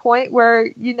to a point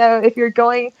where, if you're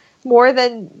going more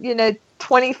than,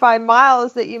 25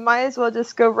 miles, that you might as well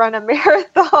just go run a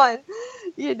marathon,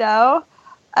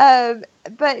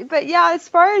 But yeah, as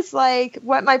far as like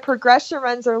what my progression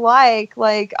runs are like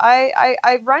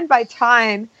I run by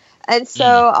time. And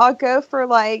so I'll go for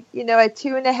like, a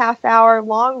 2.5 hour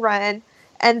long run,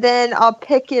 and then I'll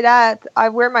pick it up. I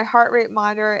wear my heart rate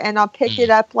monitor, and I'll pick it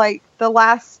up like the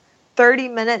last 30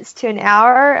 minutes to an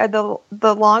hour of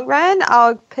the long run.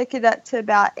 I'll pick it up to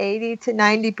about 80 to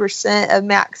 90% of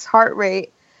max heart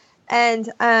rate. And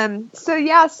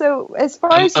so as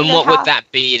far as and what would that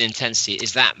be in intensity?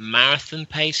 Is that marathon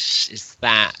pace? Is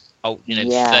that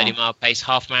 30-mile pace,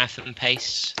 half marathon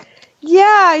pace?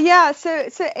 Yeah. So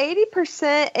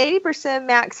 80%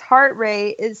 max heart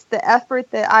rate is the effort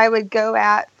that I would go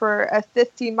at for a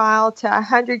 50-mile to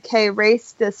 100K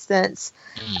race distance.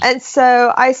 And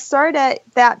so I start at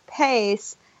that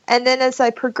pace, and then as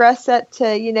I progress up to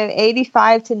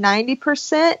 85 to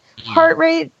 90% heart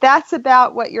rate, that's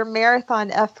about what your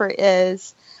marathon effort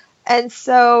is. And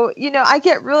so, I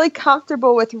get really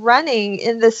comfortable with running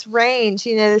in this range,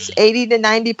 this 80 to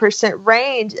 90%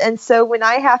 range. And so when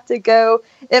I have to go,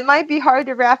 it might be hard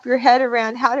to wrap your head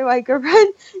around, how do I go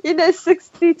run,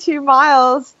 62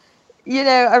 miles,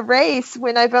 a race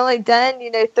when I've only done,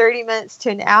 30 minutes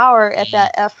to an hour at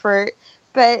that effort.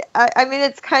 But I mean,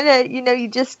 it's kind of, you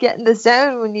just get in the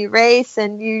zone when you race,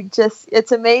 and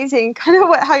it's amazing kind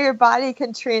of how your body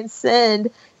can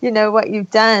transcend, what you've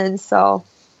done. So.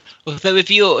 Well, though, if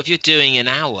you're doing an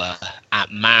hour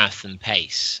at marathon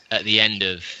pace at the end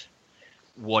of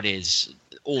what is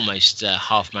almost a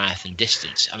half marathon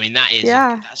distance, I mean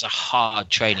that's a hard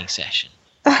training session.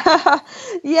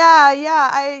 Yeah.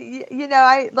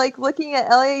 I like looking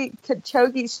at Eliud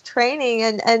Kipchoge's training,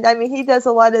 and I mean he does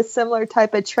a lot of similar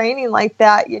type of training like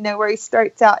that, where he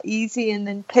starts out easy and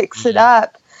then picks it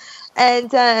up, and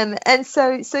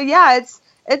so yeah,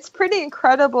 it's pretty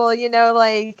incredible,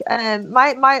 I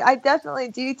definitely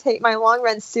do take my long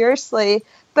runs seriously,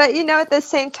 but, at the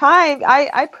same time,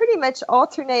 I pretty much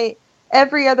alternate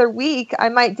every other week. I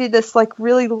might do this like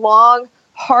really long,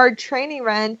 hard training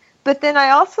run, but then I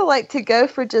also like to go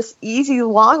for just easy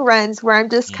long runs where I'm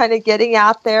just kind of getting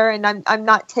out there, and I'm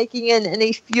not taking in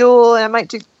any fuel, and I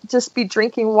might just be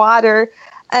drinking water.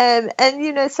 So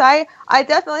I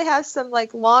definitely have some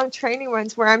like long training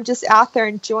runs where I'm just out there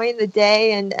enjoying the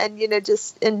day and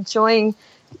just enjoying,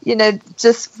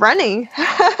 just running.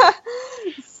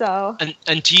 So.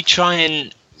 And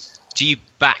do you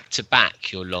back to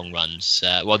back your long runs?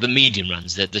 The medium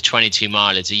runs, the 22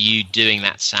 milers. Are you doing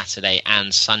that Saturday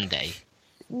and Sunday?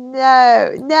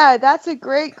 No, that's a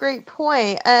great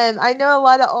point. I know a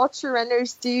lot of ultra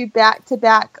runners do back to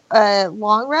back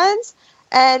long runs.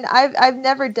 And I've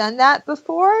never done that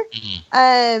before.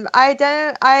 I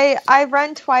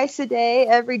run twice a day,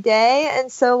 every day. And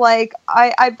so like,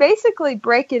 I basically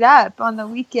break it up on the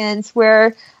weekends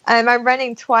where I'm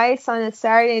running twice on a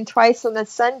Saturday and twice on a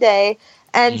Sunday.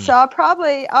 And so I'll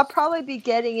probably be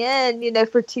getting in,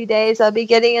 for 2 days, I'll be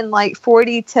getting in like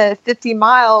 40 to 50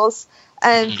 miles,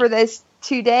 for those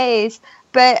 2 days.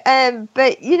 But when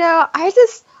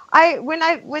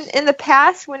in the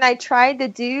past, when I tried to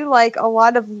do like a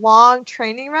lot of long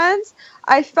training runs,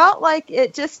 I felt like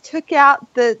it just took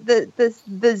out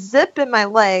the zip in my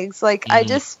legs. Like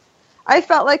I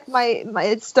felt like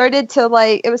it started to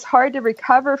like, it was hard to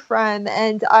recover from.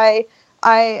 And I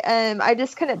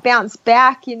just couldn't bounce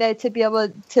back, to be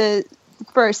able to,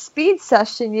 for a speed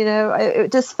session, it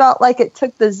just felt like it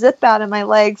took the zip out of my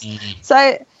legs. So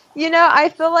I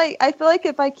feel like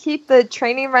if I keep the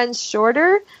training runs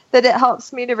shorter, that it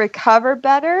helps me to recover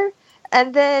better,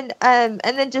 and then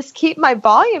just keep my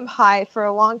volume high for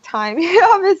a long time.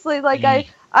 Obviously, like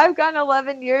I've gone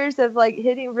 11 years of like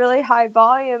hitting really high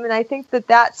volume, and I think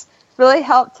that's really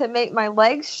helped to make my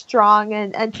legs strong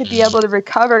and to be able to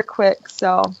recover quick.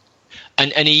 So.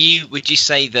 And would you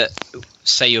say that,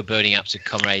 say you're building up to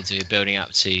Comrades or you're building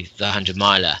up to the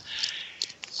 100-miler,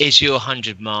 is your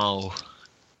 100-mile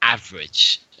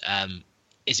average,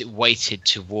 is it weighted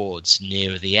towards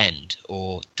nearer the end,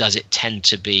 or does it tend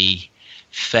to be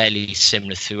fairly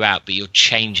similar throughout, but you're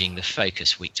changing the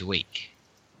focus week to week?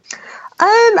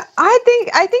 I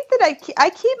think that I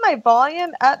keep my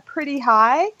volume up pretty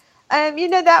high.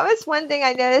 That was one thing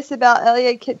I noticed about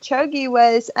Eliud Kipchoge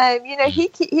was,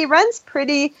 he runs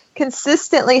pretty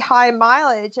consistently high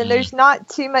mileage, and there's not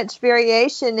too much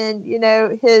variation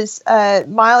in, his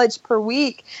mileage per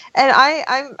week. And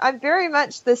I'm very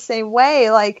much the same way.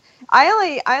 Like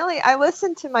I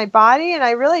listen to my body, and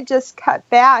I really just cut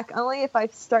back only if I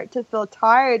start to feel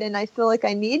tired and I feel like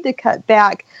I need to cut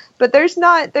back. But there's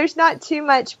not too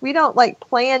much. We don't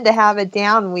plan to have a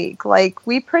down week. Like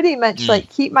we pretty much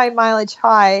keep my mileage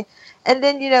high, and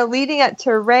then leading up to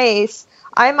a race,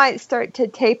 I might start to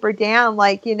taper down,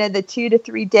 the 2 to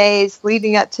 3 days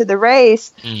leading up to the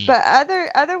race. But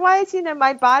otherwise,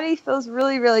 my body feels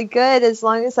really, really good as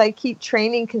long as I keep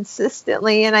training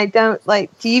consistently and I don't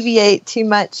deviate too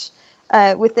much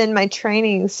within my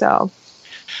training. So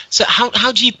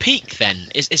how do you peak then?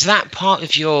 Is that part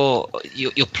of your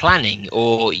planning,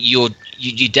 or you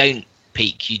don't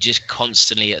peak? You just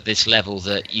constantly at this level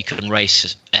that you can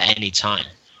race at any time?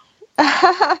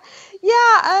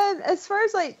 Yeah, as far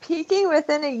as peaking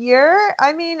within a year,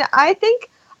 I mean, I think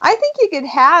you could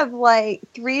have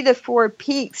 3 to 4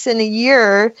 peaks in a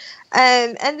year,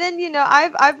 and then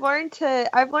I've learned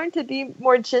to be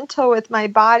more gentle with my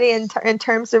body in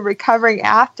terms of recovering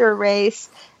after a race,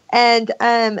 and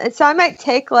so I might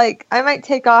take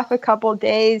off a couple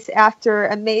days after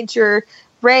a major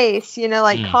race,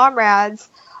 comrades.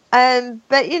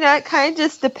 But it kind of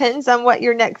just depends on what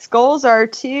your next goals are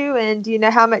too, and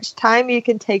how much time you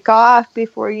can take off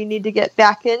before you need to get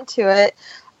back into it.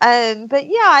 But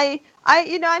yeah,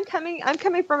 I'm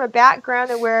coming from a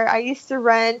background of where I used to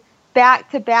run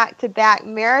back to back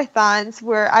marathons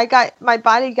where my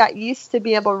body got used to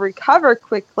being able to recover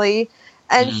quickly.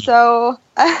 And so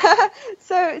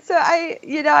I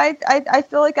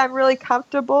feel like I'm really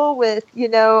comfortable with,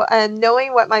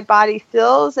 knowing what my body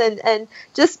feels and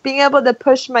just being able to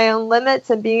push my own limits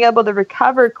and being able to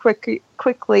recover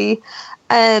quickly.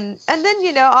 And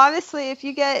then, obviously if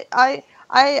you get,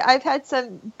 I've had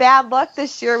some bad luck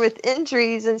this year with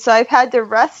injuries. And so I've had to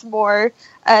rest more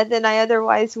than I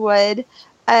otherwise would.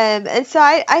 And so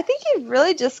I think you've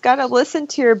really just got to listen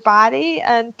to your body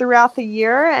throughout the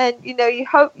year, and you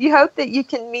hope that you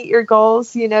can meet your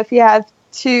goals. If you have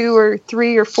 2 or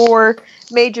 3 or 4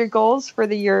 major goals for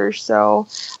the year. So,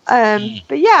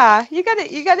 but yeah, you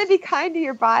gotta be kind to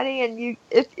your body, and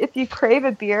if you crave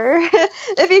a beer,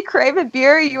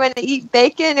 you want to eat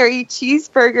bacon or eat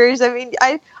cheeseburgers. I mean,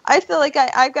 I feel like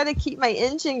I've got to keep my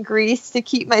engine greased to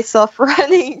keep myself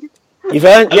running. You've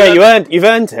earned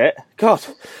it. God.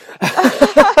 But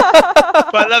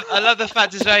I love the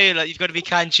fact as well, you've got to be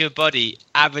kind to your body,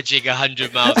 averaging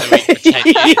 100 miles a week for 10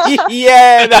 years.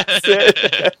 Yeah, that's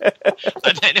it.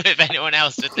 I don't know if anyone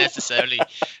else would necessarily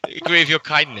agree with your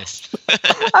kindness.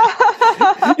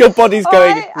 Your body's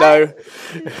going, no.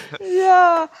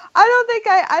 Yeah, I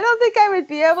don't think I would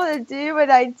be able to do what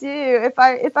I do if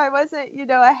I wasn't,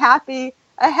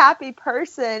 a happy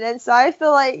person. And so I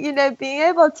feel like, being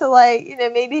able to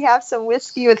maybe have some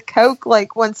whiskey with Coke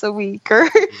once a week, or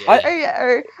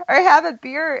have a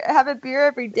beer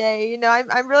every day.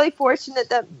 I'm really fortunate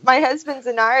that my husband's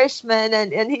an Irishman,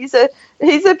 and he's a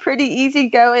pretty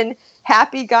easygoing,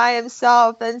 happy guy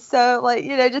himself. And so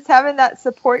just having that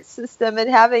support system and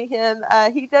having him,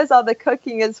 he does all the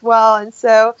cooking as well. And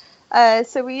so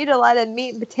we eat a lot of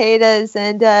meat and potatoes,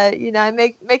 and I'm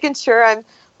making sure I'm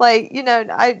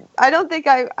I don't think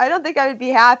I would be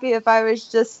happy if I was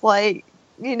just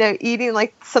eating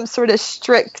some sort of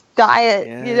strict diet.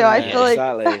 I feel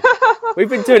exactly. We've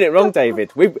been doing it wrong,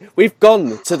 David. We've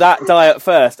gone to that diet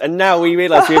first, and now we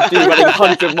realise we've been running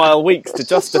 100-mile weeks to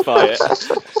justify it.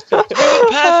 We were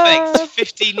perfect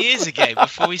 15 years ago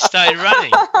before we started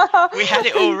running. We had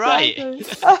it all right.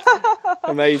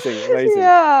 Amazing.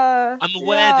 Yeah. I'm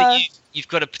aware that you've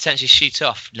got to potentially shoot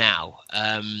off now.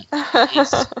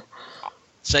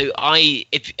 So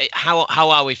how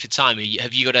are we for time?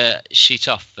 Have you got to shoot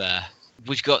off there?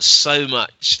 We've got so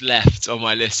much left on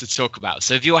my list to talk about.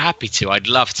 So if you're happy to, I'd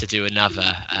love to do another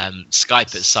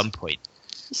Skype at some point.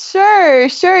 Sure.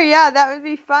 Yeah, that would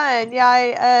be fun.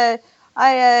 Yeah,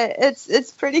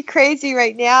 it's pretty crazy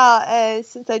right now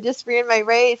since I just ran my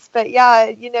race. But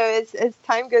yeah, as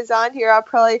time goes on here, I'll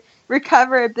probably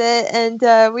recover a bit,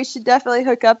 and we should definitely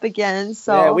hook up again.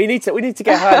 So yeah, we need to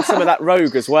get her some of that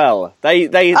Rogue as well. They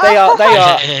are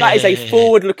that is a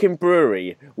forward-looking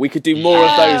brewery. We could do more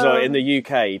of those in the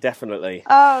UK, definitely.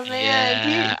 Oh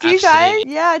man, do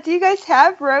you guys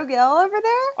have Rogue Ale over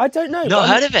there? I don't know. Not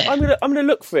heard of it. I'm gonna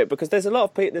look for it because there's a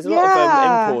lot of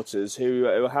importers who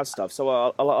have stuff. So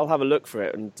I'll have a look for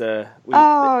it and.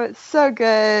 It's so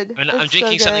good. I'm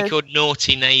drinking something called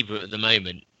Naughty Neighbour at the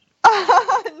moment.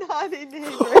 Naughty Neighbour.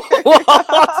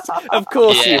 What? Of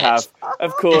course you have.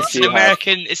 Of course you have.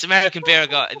 It's American beer I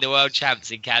got in the World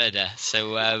Champs in Canada.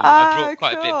 So I brought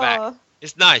quite a bit back.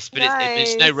 It's nice, but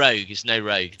it's no Rogue. It's no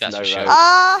Rogue. That's for sure.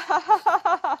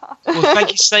 Well,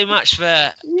 thank you so much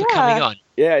for coming on.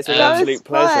 Yeah, it's an absolute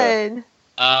pleasure. Fun.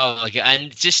 Oh my god,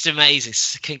 and just amazing.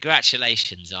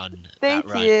 Congratulations on Thank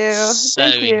that run. you. So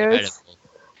Thank you. incredible.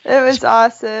 It was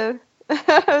awesome.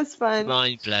 It was fun.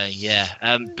 Mind blowing, yeah.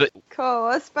 But cool.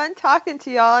 Well, it's fun talking to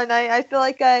y'all, and I feel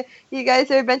like you guys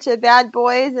are a bunch of bad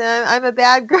boys, and I'm a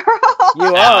bad girl.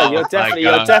 You are. You're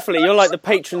definitely. You're like the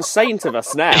patron saint of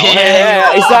us now.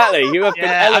 Yeah, exactly. You have been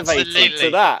elevated absolutely.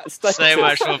 to that. So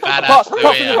much more badass. Apart from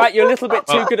the fact you're a little bit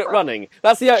too good at running.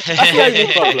 That's the only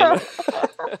problem.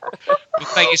 Well,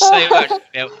 thank you so much,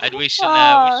 Camille, and we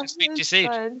should speak to you soon.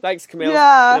 Fun. Thanks, Camille.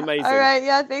 Yeah. It's been amazing. All right.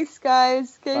 Yeah. Thanks,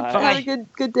 guys. Okay, Bye. have a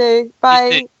good day.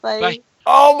 Bye. Bye.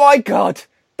 Oh my god,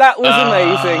 that was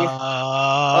amazing.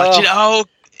 Do you know,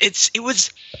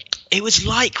 it was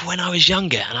like when I was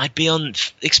younger and I'd be on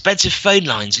expensive phone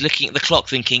lines looking at the clock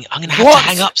thinking, I'm going to have to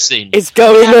hang up soon. What is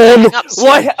going on?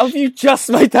 Why have you just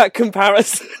made that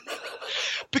comparison?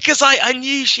 Because I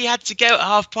knew she had to go at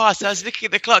 1:30. I was looking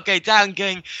at the clock go down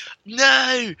going,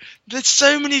 no, there's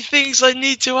so many things I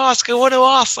need to ask. I want to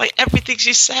ask. Like, everything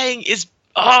she's saying is,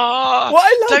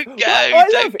 don't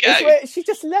go. Where she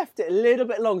just left it a little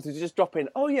bit long to just drop in,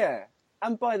 oh yeah,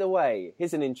 and by the way,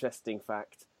 here's an interesting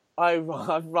fact. I've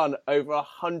run over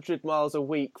 100 miles a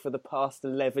week for the past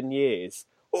 11 years.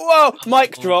 Whoa,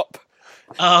 mic drop.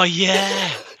 Oh, yeah.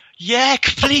 Yeah,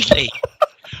 completely.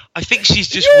 I think she's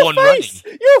just running.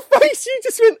 Your face, you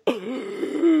just went...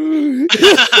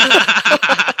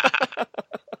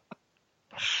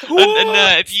 and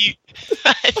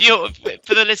if you're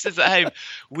for the listeners at home,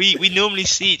 we normally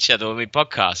see each other when we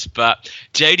podcast, but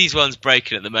Jodie's one's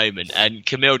broken at the moment, and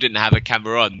Camille didn't have a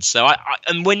camera on. So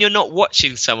and when you're not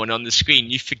watching someone on the screen,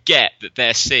 you forget that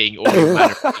they're seeing all your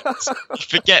manner of things. You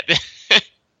forget that.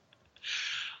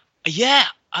 Yeah,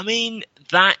 I mean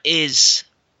that is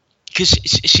because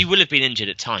she will have been injured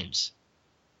at times.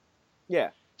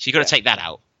 Yeah, so you got to take that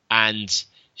out, and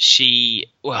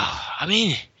I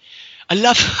mean. I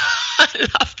love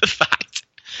the fact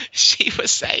she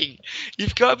was saying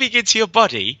you've got to be good to your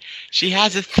body. She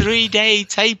has a 3-day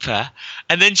taper,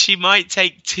 and then she might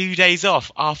take 2 days off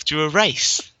after a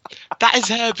race. That is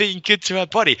her being good to her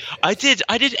body. I did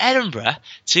Edinburgh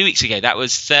 2 weeks ago. That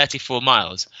was 34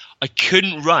 miles. I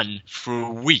couldn't run for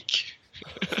a week.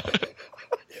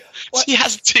 She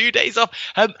has 2 days off.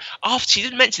 After she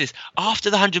didn't mention this. After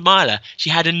the 100-miler, she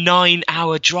had a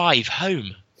 9-hour drive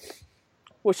home.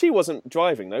 Well, she wasn't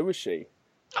driving, though, was she?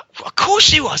 Of course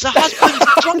she was. Her husband was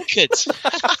a drunkard.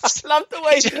 I love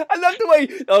the way.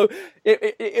 Oh,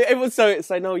 it was so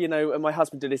saying, no, you know, and my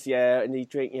husband did this, yeah, and he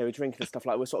drinking and stuff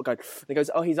like that. We're sort of going, and he goes,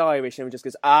 oh, he's Irish, and he just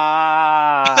goes, and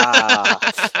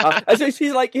so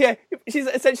she's like, yeah, she's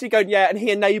essentially going, yeah, and he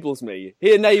enables me.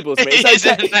 He's an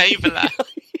enabler.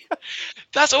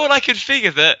 That's all I could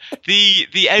figure. That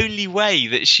the only way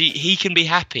that he can be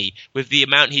happy with the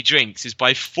amount he drinks is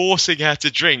by forcing her to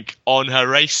drink on her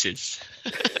races.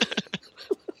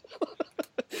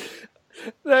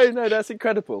 No, that's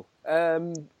incredible.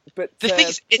 But the thing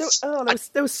is,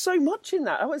 there was so much in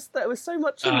that. There was so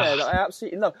much in there that I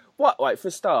absolutely love. Right, for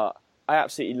a start, I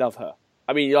absolutely love her.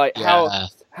 I mean, like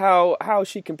how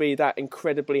she can be that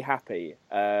incredibly happy,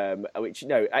 which, you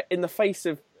know, in the face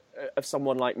of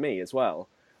someone like me as well,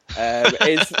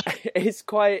 is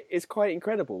quite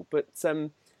incredible. But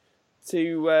to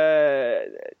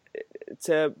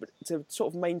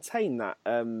sort of maintain that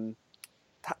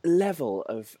that level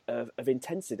of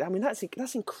intensity, I mean, that's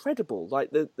incredible.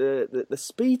 Like the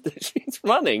speed that she's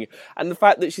running, and the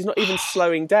fact that she's not even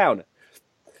slowing down.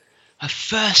 Her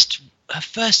first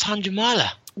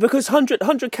 100-miler. Because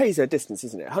 100k is her distance,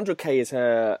 isn't it? 100k is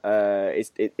her. I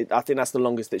think that's the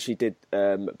longest that she did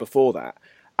before that.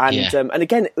 And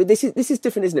again, this is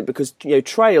different, isn't it? Because, you know,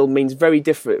 trail means very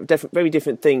different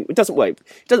thing. It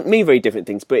doesn't mean very different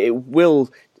things, but it will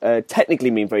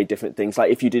technically mean very different things.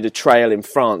 Like if you did a trail in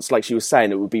France, like she was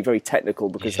saying, it would be very technical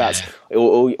because that's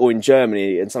or in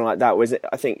Germany and something like that. Whereas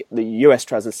I think the US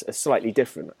trails are slightly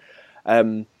different.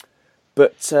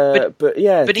 But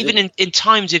yeah. But even in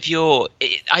times of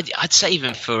I'd say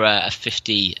even for a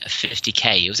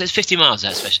 50k, it was 50 miles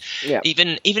that special. Yeah.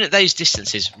 Even at those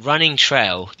distances, running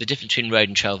trail, the difference between road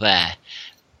and trail there,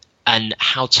 and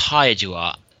how tired you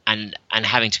are, and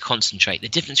having to concentrate, the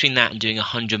difference between that and doing a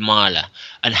 100-miler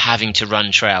and having to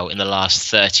run trail in the last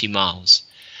 30 miles,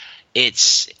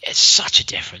 it's such a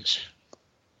difference.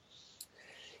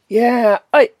 Yeah,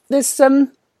 there's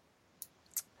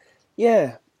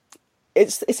yeah.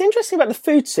 It's interesting about the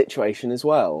food situation as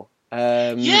well.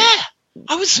 Yeah,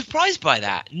 I was surprised by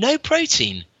that. No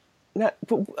protein. No,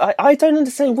 but I don't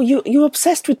understand. Well, you're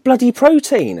obsessed with bloody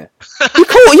protein.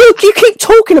 You keep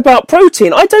talking about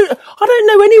protein. I don't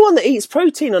know anyone that eats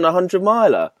protein on a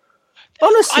 100-miler.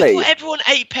 Honestly, I thought everyone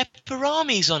ate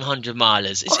pepperonis on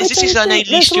 100-milers. Is this our name,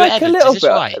 Stuart like Evans? Is this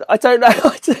right? I don't know.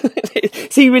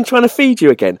 Has he been trying to feed you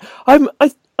again? I'm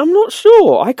not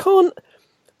sure. I can't.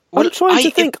 I'm trying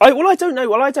to think. I don't know.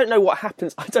 Well, I don't know what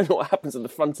happens. I don't know what happens at the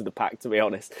front of the pack, to be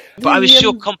honest. But I was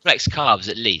sure complex carbs,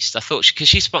 at least. I thought because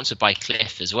she's sponsored by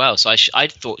Cliff as well, so I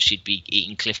thought she'd be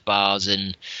eating Cliff bars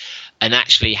and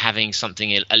actually having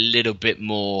something a little bit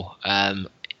more, a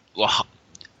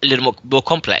little more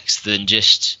complex than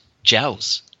just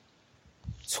gels.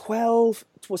 12.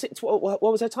 Was it 12? What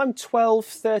was her time?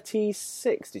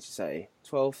 12:36. Did you say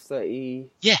 12:30?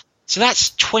 Yeah. So that's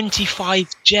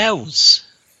 25 gels.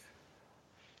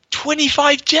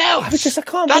 25 gels. I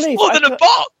can't that's believe more than a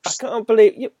box. I can't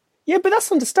believe you. Yeah, but that's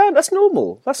That's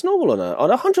normal. That's normal on a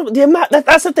 100. The amount.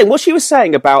 That's the thing. What she was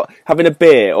saying about having a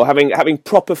beer or having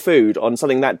proper food on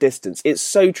something that distance. It's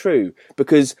so true,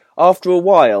 because after a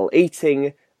while,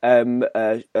 eating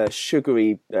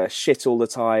sugary shit all the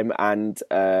time and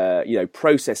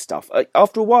processed stuff.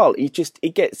 After a while, you just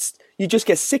get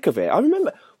sick of it. I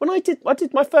remember when I did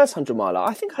my first 100-miler.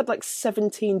 I think I had like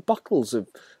 17 bottles of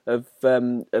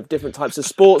different types of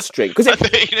sports drink. I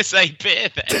thought you were going to say beer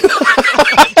then.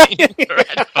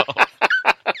 Incredible.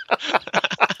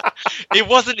 It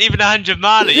wasn't even a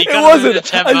 100-miler. You got a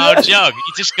 10-mile jog.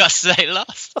 You just got so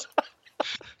lost.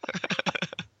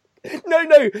 No.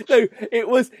 It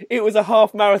was a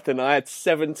half marathon. I had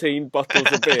 17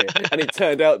 bottles of beer, and it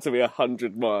turned out to be a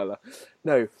 100-miler.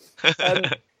 No,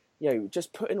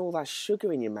 just putting all that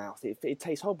sugar in your mouth, it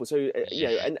tastes horrible. So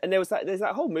and there's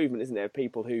that whole movement, isn't there, of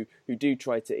people who do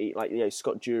try to eat, like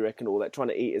Scott Jurek and all that, trying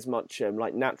to eat as much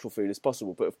like natural food as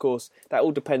possible. But of course, that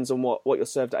all depends on what you're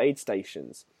served at aid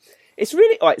stations. It's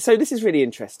really so. This is really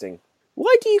interesting.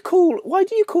 Why do you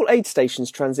call aid stations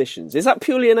transitions? Is that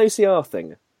purely an OCR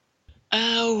thing?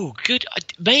 Oh, good.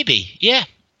 Maybe, yeah.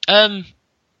 But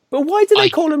why do they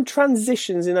call them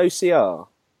transitions in OCR?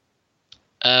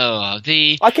 Oh,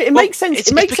 it makes sense.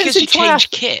 It makes sense because you change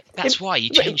kit. That's why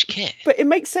you change kit. But it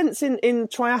makes sense in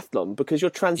triathlon because you're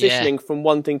transitioning from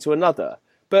one thing to another.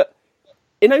 But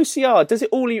in OCR, does it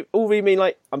all really mean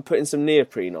like I'm putting some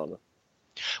neoprene on?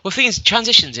 Well, the thing is,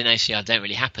 transitions in OCR don't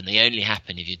really happen. They only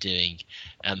happen if you're doing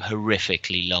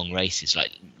horrifically long races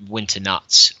like Winter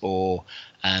Nuts or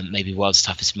maybe World's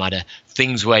Toughest Mudder,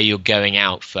 things where you're going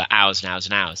out for hours and hours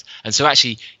and hours. And so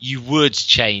actually you would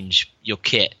change your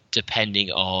kit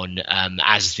depending on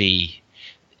as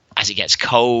it gets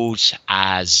cold,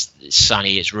 as it's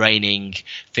sunny, it's raining,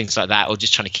 things like that, or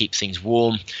just trying to keep things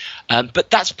warm. But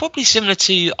that's probably similar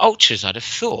to ultras, I'd have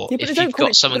thought. Yeah, but if they don't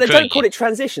call it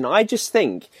transition. I just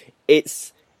think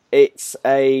it's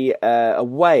a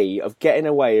way of getting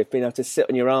away of being able to sit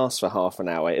on your ass for half an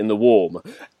hour in the warm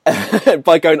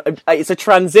by going. It's a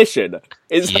transition.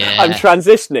 I'm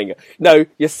transitioning. No,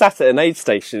 you're sat at an aid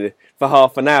station for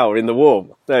half an hour in the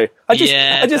warm. No, I just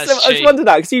wondered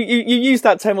that because you use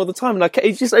that term all the time, and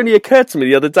it just only occurred to me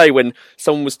the other day when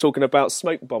someone was talking about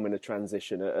smoke bombing a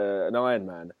transition at an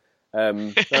Ironman.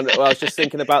 And I was just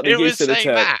thinking about the use of the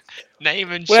term.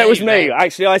 Name and well, it was me.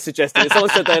 Actually, I suggested it.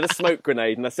 Someone said they had a smoke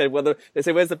grenade, and I said, "Well, they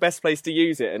said, where's the best place to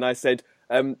use it?" And I said,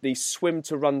 "The swim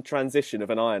to run transition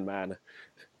of an Ironman."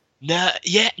 No.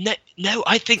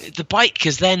 I think the bike,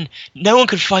 because then no one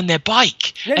could find their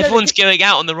bike. Everyone's going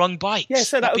out on the wrong bikes. Yeah,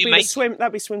 so that would be the swim.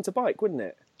 That'd be swim to bike, wouldn't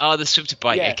it? Oh, the swim to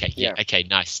bike. Yeah, Okay,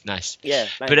 nice. Yeah,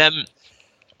 but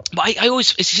I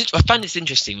always I find it's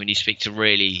interesting when you speak to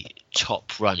really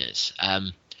top runners,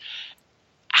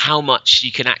 how much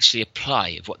you can actually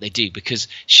apply of what they do, because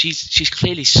she's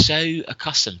clearly so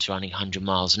accustomed to running 100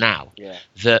 miles now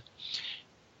that,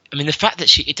 I mean, the fact that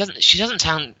she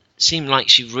doesn't seem like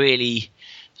she really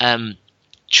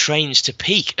trains to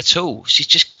peak at all. She's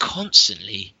just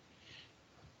constantly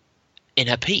in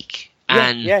her peak.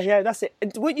 And that's it.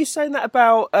 And weren't you saying that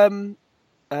about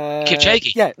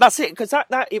Kipchoge? Yeah, that's it. Because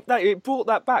that it brought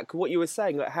that back. What you were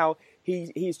saying, like how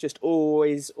he's just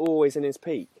always in his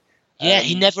peak. Yeah,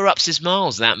 he never ups his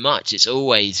miles that much. It's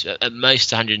always at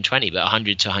most 120, but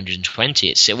 100 to 120.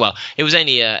 It was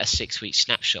only a 6-week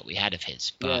snapshot we had of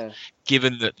his, but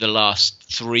given that the last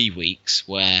 3 weeks,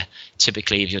 where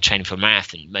typically if you're training for a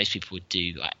marathon, most people would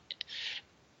do like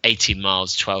 18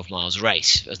 miles, 12 miles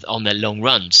race on their long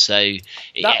runs. So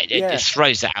it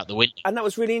throws that out the window. And that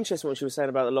was really interesting what she was saying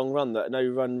about the long run, that no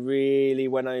run really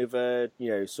went over,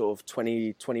 sort of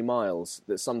 20 miles,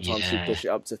 that sometimes you push it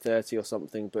up to 30 or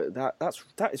something. But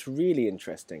that is really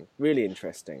interesting. Really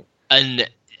interesting. And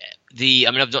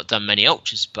I've not done many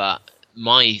ultras, but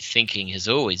my thinking has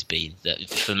always been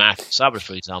that for Marathon Sabra,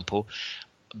 for example,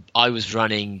 I was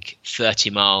running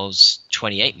 30 miles,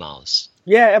 28 miles.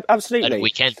 Yeah, absolutely. At a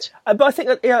weekend. But I think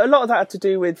that, a lot of that had to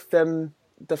do with the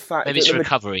fact maybe that it's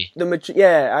recovery.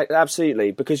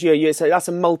 Absolutely, because so that's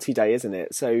a multi-day, isn't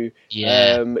it? So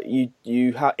your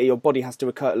body has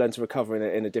to learn to recover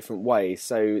in a different way.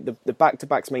 So the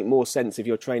back-to-backs make more sense if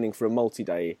you're training for a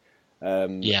multi-day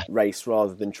race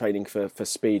rather than training for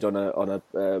speed on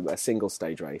a single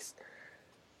stage race.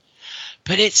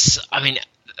 But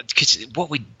because what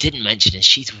we didn't mention is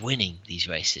she's winning these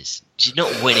races. She's not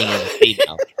winning as a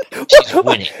female. She's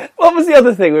winning. What was the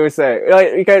other thing we were saying?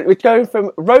 We're going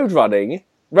from road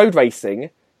racing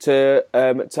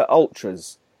to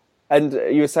ultras, and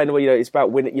you were saying, it's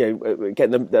about winning.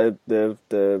 Getting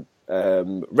the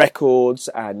records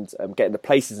and getting the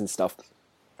places and stuff.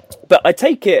 But I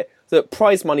take it that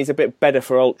prize money's a bit better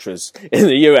for ultras in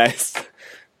the US.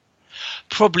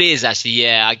 Probably is, actually,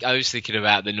 yeah. I was thinking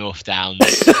about the North Downs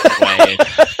way.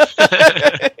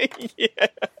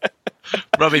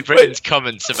 Robbie Britton's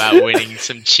comments about winning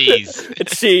some cheese. A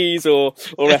cheese or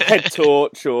a head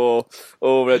torch or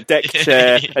a deck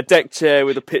chair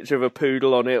with a picture of a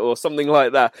poodle on it or something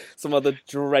like that. Some other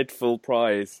dreadful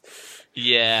prize.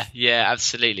 Yeah,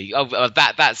 absolutely. Oh,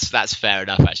 that's fair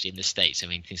enough, actually, in the States. I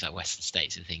mean, things like Western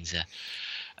States and things are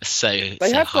they've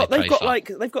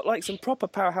got some proper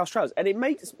powerhouse trails, and it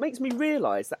makes me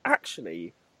realise that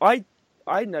actually I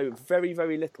know very,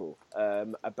 very little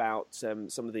about some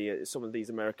of these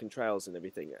American trails and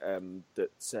everything and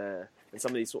some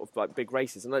of these sort of like big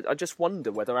races, and I just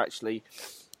wonder whether actually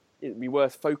it'd be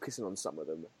worth focusing on some of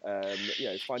them,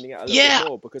 finding out a little bit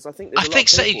more, because I think there's a lot of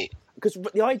people, because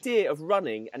the idea of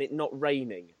running and it not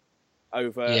raining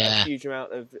over a huge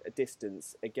amount of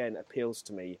distance again appeals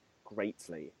to me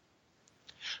greatly.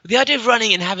 The idea of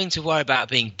running and having to worry about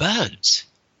being burnt.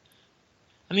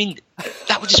 I mean,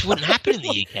 that just wouldn't happen in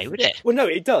the UK, would it? Well, no,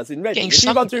 it does in Reading. If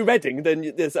you run through Reading,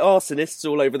 then there's arsonists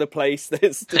all over the place.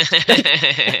 There's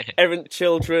errant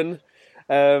children,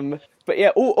 but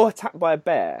or attacked by a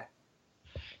bear.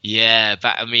 Yeah,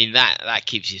 but I mean that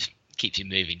keeps you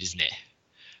moving, doesn't it?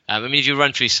 If you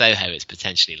run through Soho, it's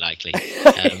potentially likely,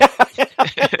 but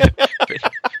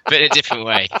in a different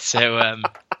way. So,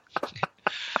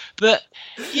 but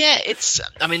yeah,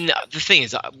 the thing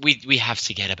is, we have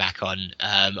to get her back on.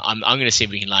 I'm going to see if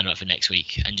we can line her up for next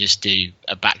week and just do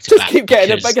a back-to-back. Just keep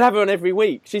getting her. I can have her on every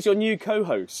week. She's your new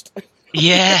co-host.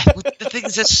 Yeah, the thing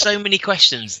is, there's so many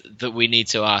questions that we need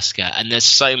to ask her, and there's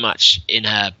so much in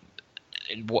her,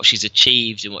 in what she's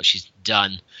achieved and what she's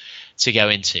done, to go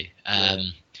into.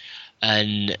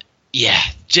 And yeah,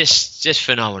 just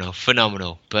phenomenal.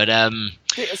 But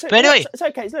but anyway, it's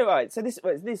okay. So right. So this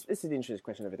is an interesting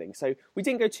question. And everything. So we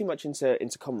didn't go too much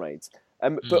into comrades.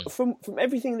 But from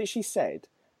everything that she said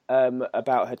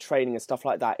about her training and stuff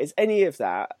like that, is any of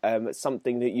that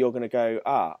something that you're going to go,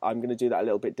 I'm going to do that a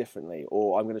little bit differently,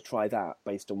 or I'm going to try that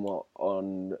based on what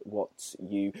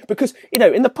you, because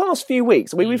in the past few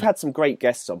weeks, we've had some great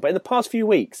guests on, but in the past few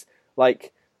weeks,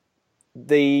 like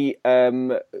the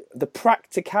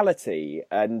practicality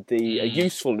and the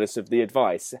usefulness of the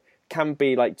advice can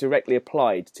be like directly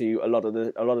applied to a lot of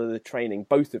the training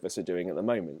both of us are doing at the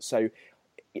moment. So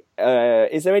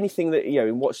is there anything that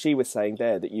in what she was saying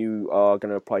there that you are going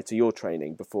to apply to your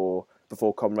training before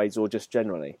comrades, or just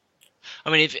generally? I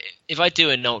mean, if I do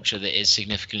an ultra that is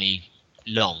significantly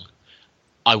long,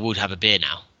 I would have a beer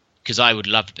now, because I would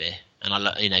love a beer. And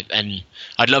and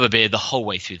I'd love a beer the whole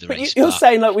way through the race. You're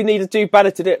saying like we need to do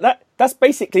better to do it. That's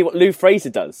basically what Lou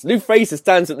Fraser does. Lou Fraser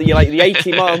stands at the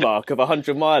 80-mile mark of a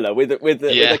 100-miler with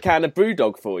a can of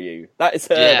BrewDog for you. That's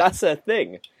her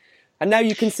thing. And now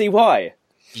you can see why.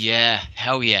 Yeah,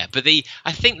 hell yeah. But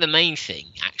I think the main thing,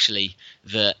 actually,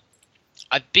 that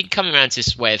I've been coming around to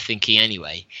this way of thinking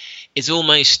anyway, is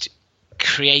almost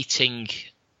creating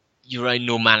your own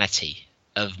normality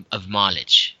of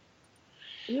mileage.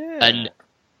 Yeah. And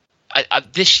I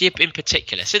this year in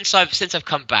particular, since I've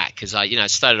come back, because I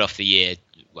started off the year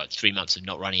 3 months of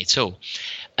not running at all.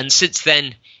 And since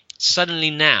then, suddenly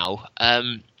now,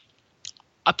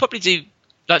 I probably do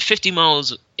like 50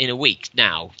 miles in a week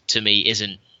now. To me,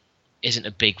 isn't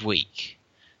a big week.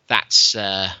 That's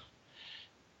I'd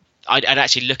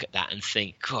actually look at that and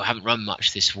think, oh, I haven't run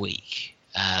much this week.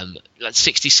 Like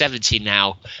 60, 70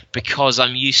 now, because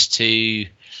I'm used to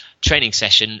training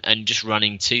session and just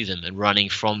running to them and running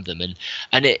from them,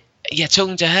 and it, yeah,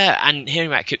 talking to her and hearing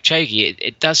about Kipchoge,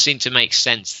 it does seem to make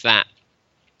sense that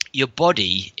your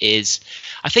body is,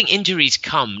 I think injuries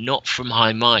come not from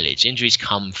high mileage. Injuries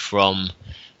come from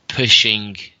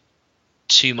pushing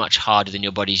too much harder than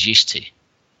your body's used to.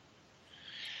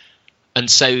 And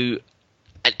so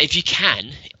if you can,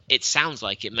 it sounds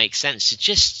like it makes sense to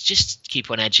just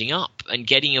keep on edging up and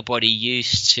getting your body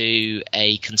used to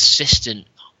a consistent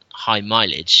high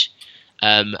mileage.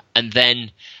 And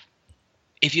then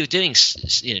if you're doing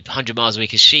 100 miles a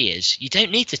week as she is, you don't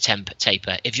need to taper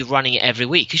if you're running it every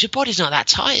week because your body's not that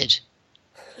tired.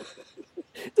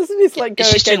 Doesn't this like go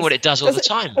it's just against, doing what it does all the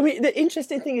time. I mean, the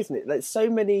interesting thing, isn't it? Like so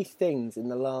many things in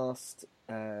the last,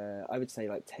 I would say,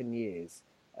 like 10 years,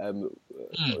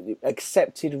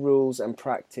 accepted rules and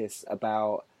practice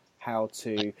about how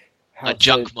to.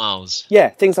 Junk miles. Yeah,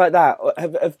 things like that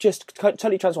have just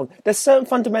totally transformed. There's certain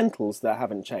fundamentals that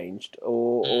haven't changed,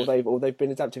 or they've been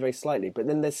adapted very slightly. But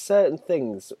then there's certain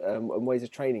things and ways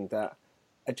of training that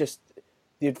are just,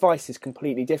 the advice is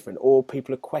completely different, or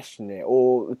people are questioning it,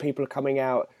 or people are coming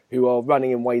out who are running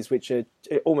in ways which are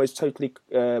almost totally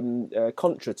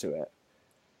contra to it.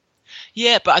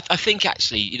 Yeah, but I think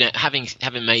actually, having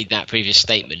made that previous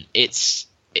statement, it's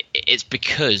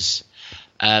because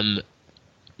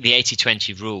the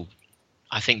 80-20 rule,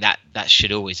 I think that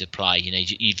should always apply.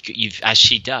 You've as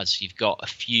she does, you've got a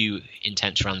few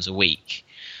intense runs a week,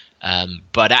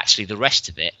 but actually the rest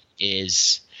of it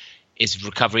is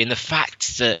recovery. And the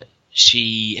fact that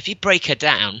if you break her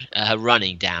down, her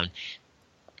running down,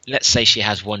 let's say she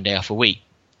has 1 day off a week,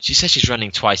 she says she's running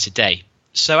twice a day.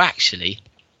 So actually,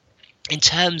 in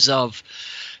terms of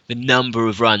the number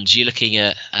of runs, you're looking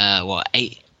at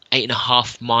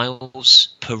 8.5 miles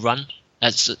per run.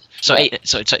 Is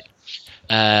that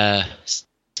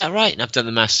right? And I've done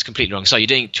the maths completely wrong. So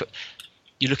you're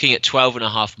looking at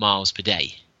 12.5 miles per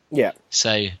day. Yeah.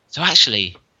 So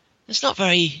actually, that's not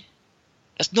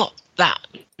that.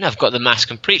 No, I've got the maths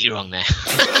completely wrong there.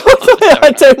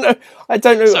 I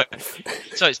don't know.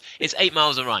 So it's 8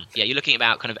 miles a run. Yeah, you're looking at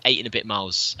about kind of 8 and a bit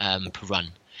miles per run.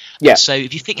 Yeah. So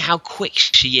if you think how quick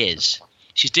she is,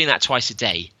 she's doing that twice a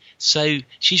day. So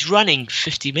she's running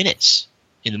 50 minutes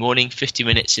in the morning, 50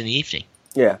 minutes in the evening.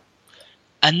 Yeah.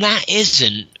 And that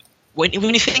isn't, when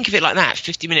you think of it like that,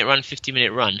 50-minute run,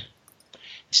 50-minute run,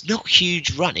 it's not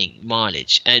huge running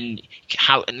mileage. And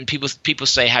people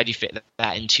say, how do you fit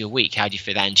that into your week? How do you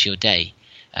fit that into your day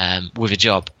with a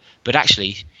job? But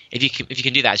actually, if you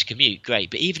can do that as a commute, great.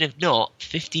 But even if not,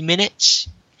 50 minutes,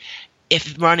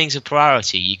 if running's a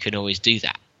priority, you can always do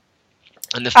that.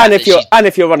 And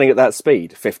if you're running at that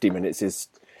speed, 50 minutes is.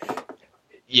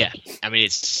 Yeah, I mean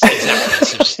it's exactly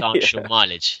substantial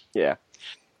mileage. Yeah,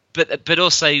 but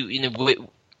also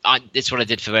it's what I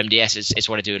did for MDS. It's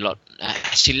what I do a lot.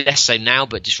 Actually, less so now,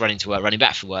 but just running to work, running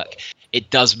back from work. It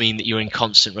does mean that you're in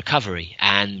constant recovery.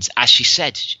 And as she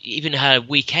said, even her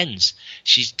weekends,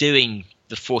 she's doing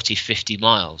the 40, 50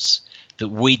 miles that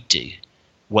we do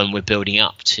when we're building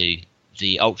up to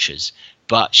the ultras.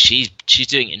 But she's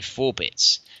doing it in 4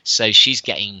 bits, so she's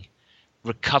getting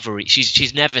recovery.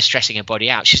 She's never stressing her body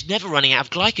out. She's never running out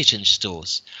of glycogen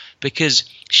stores because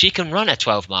she can run her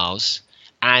 12 miles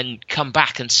and come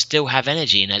back and still have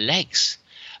energy in her legs,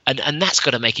 and that's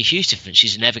got to make a huge difference.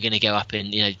 She's never going to go up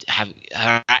in have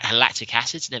her lactic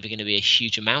acid's never going to be a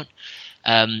huge amount,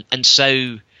 and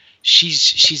so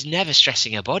she's never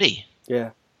stressing her body.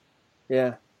 Yeah,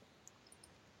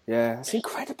 it's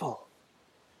incredible.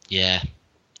 Yeah,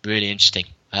 really interesting.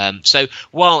 So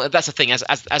while that's the thing,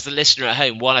 as the listener at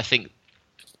home, while I think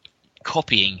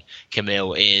copying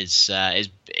Camille is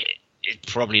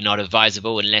probably not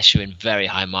advisable unless you're in very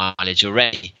high mileage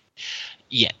already,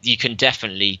 yeah, you can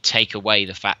definitely take away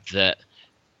the fact that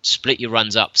split your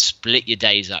runs up, split your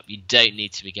days up. You don't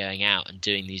need to be going out and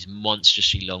doing these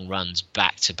monstrously long runs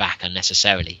back to back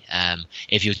unnecessarily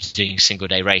if you're doing single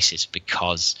day races,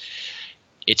 because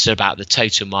it's about the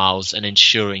total miles and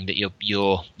ensuring that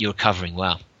you're recovering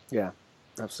well. Yeah,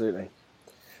 absolutely.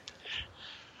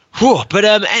 Whew, but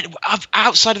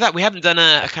outside of that, we haven't done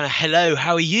a kind of hello,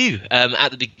 how are you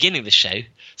at the beginning of the show.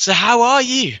 So how are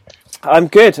you? I'm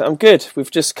good. We've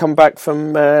just come back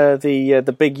from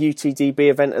the big UTDB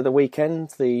event of the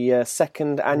weekend, the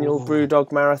second annual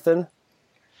Brewdog Marathon.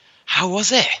 How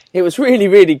was it? It was really,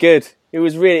 really good.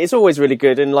 It's always really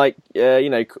good, and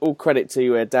all credit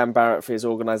to Dan Barrett for his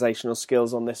organisational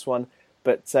skills on this one.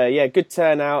 But good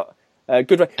turnout,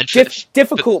 good.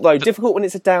 Difficult when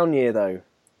it's a down year though,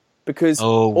 because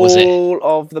all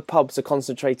of the pubs are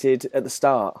concentrated at the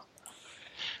start.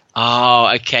 Oh,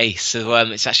 okay. So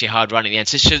it's actually hard run at the end.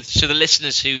 So the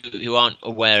listeners who aren't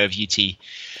aware of UT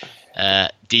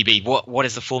DB, what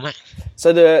is the format?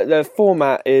 So the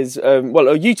format is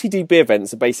UTDB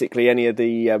events are basically any of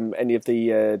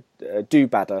the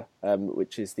do-badder,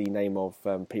 which is the name of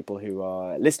people who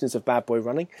are listeners of Bad Boy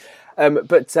Running.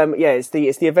 It's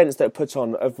the events that are put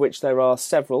on, of which there are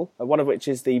several. One of which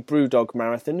is the Brewdog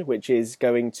Marathon, which is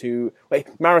going to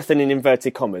marathon in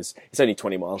inverted commas. It's only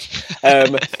 20 miles.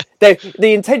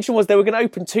 The intention was they were going to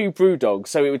open 2 Brewdogs,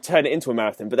 so it would turn it into a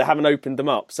marathon, but they haven't opened them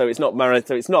up, so it's not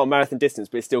marathon. It's not a marathon distance,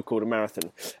 but it's still called a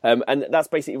marathon. And that's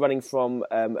basically running from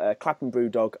Clapham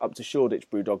Brewdog up to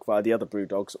Shoreditch Brewdog via the other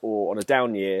Brewdogs, or on a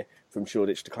down year from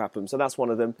Shoreditch to Clapham. So that's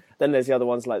one of them. Then there's the other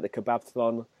ones like the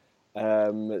Kebabthon,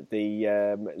 the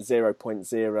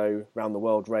 0.0 round the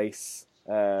world race,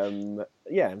 and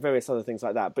various other things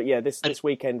like that. But this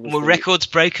weekend was records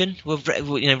broken? Were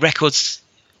records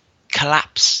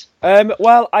collapse?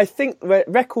 I think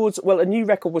records. Well, a new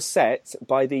record was set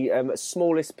by the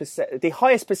the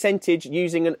highest percentage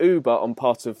using an Uber on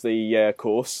part of the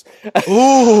course.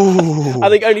 Ooh! I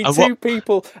think only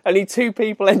two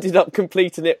people ended up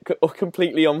completing it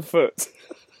completely on foot.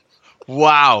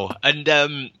 Wow!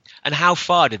 And how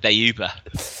far did they Uber?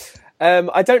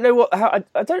 I don't know I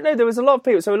don't know. There was a lot of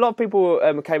people. So a lot of people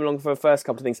came along for the first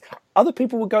couple of things. Other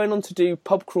people were going on to do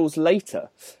pub crawls later.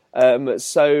 They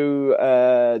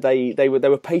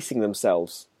were pacing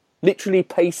themselves, literally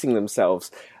pacing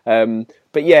themselves. When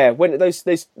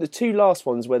the 2 last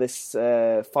ones where there's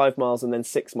 5 miles and then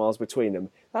 6 miles between them,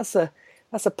 that's a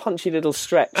punchy little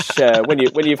stretch when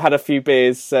you've had a few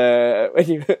beers, when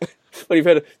you've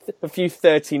had a few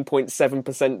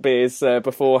 13.7% beers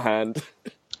beforehand.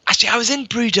 Actually, I was in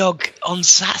Brewdog on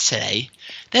Saturday.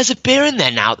 There's a beer in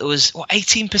there now that was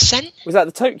 18%. Was that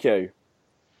the Tokyo?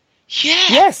 Yeah.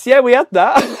 Yes, we had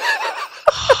that.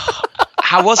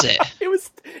 How was it?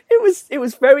 It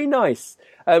was very nice.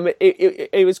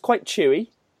 It was quite chewy,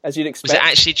 as you'd expect. Was it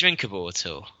actually drinkable at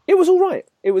all? It was all right.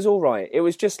 It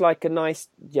was just like a nice,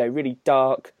 really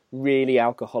dark, really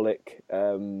alcoholic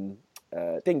thing.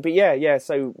 But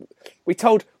so we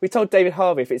told David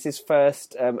Harvey if it's his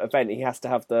first event, he has to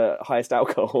have the highest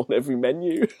alcohol on every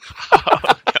menu. Oh,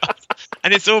 God.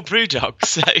 And it's all Brewdog,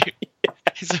 so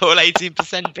it's all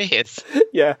 18% beers.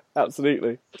 Yeah,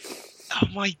 absolutely. Oh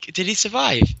my! Did he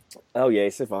survive? Oh yeah, he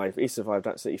survived. He survived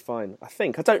absolutely fine. I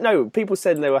think. I don't know. People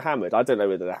said they were hammered. I don't know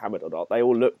whether they're hammered or not. They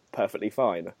all look perfectly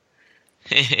fine.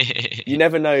 You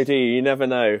never know, do you? You never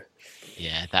know.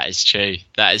 Yeah, that is true.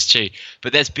 That is true.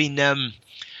 But there's been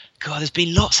there's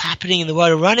been lots happening in the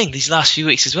world of running these last few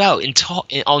weeks as well.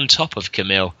 On top of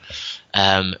Camille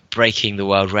breaking the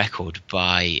world record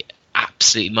by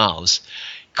absolute miles.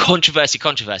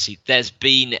 Controversy. There's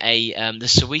been the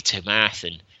Soweto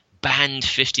Marathon banned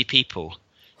 50 people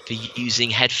for using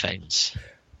headphones.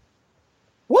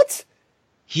 What?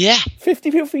 Yeah.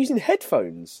 50 people for using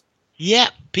headphones? Yeah,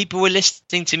 people were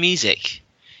listening to music.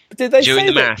 But did they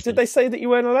say that you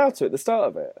weren't allowed to at the start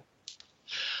of it?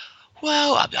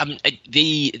 Well,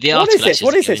 the what article.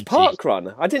 What is this park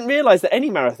run? I didn't realise that any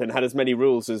marathon had as many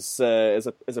rules as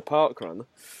a park run.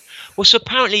 Well, so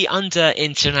apparently under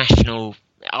international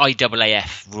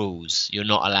IAAF rules, you're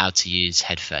not allowed to use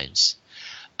headphones.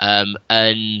 And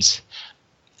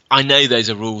I know those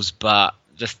are rules, but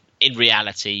in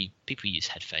reality, people use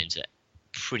headphones at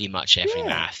pretty much every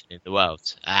marathon in the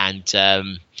world. And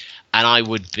I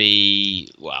would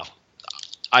be,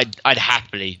 I'd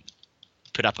happily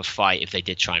put up a fight if they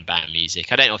did try and ban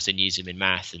music. I don't often use them in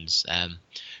marathons,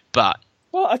 but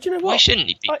do you know what? Why shouldn't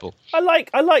you, people? I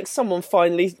like someone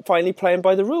finally playing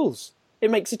by the rules. It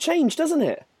makes a change, doesn't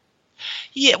it?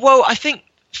 Yeah, well, I think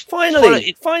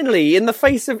finally, in the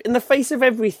face of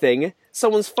everything,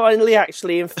 someone's finally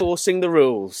actually enforcing the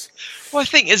rules. Well, I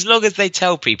think as long as they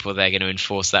tell people they're going to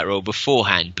enforce that rule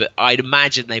beforehand, but I'd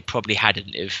imagine they probably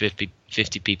hadn't if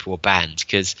 50 people were banned.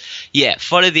 Because,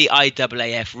 follow the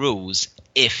IAAF rules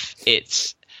if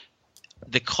it's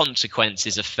the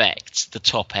consequences affect the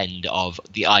top end of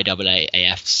the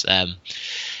IAAF's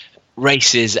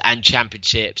races and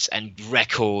championships and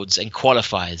records and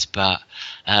qualifiers, but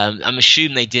I'm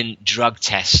assuming they didn't drug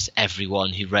test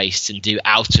everyone who raced and do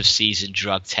out of season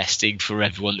drug testing for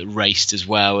everyone that raced as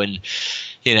well. And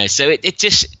so it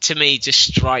just, to me,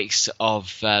 just strikes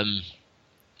of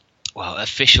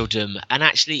officialdom. And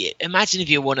actually, imagine if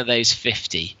you're one of those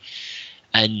 50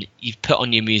 and you've put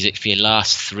on your music for your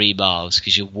last 3 miles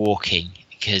because you're walking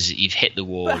because you've hit the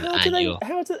wall.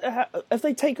 Have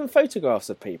they taken photographs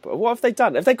of people? What have they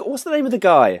done? What's the name of the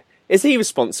guy? Is he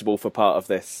responsible for part of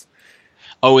this?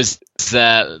 Oh, is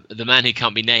the man who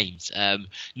can't be named? No,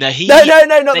 not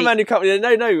the man who can't be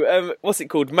named. No. What's it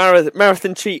called?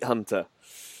 Marathon Cheat Hunter.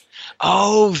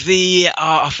 Oh,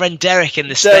 our friend Derek in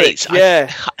the States.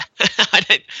 Yeah.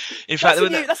 In fact,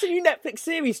 that's a new Netflix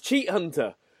series, Cheat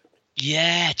Hunter.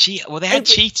 Yeah, well, they had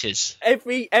cheaters.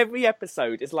 Every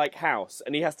episode is like House,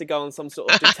 and he has to go on some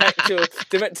sort of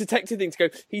detective thing to go.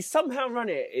 He's somehow run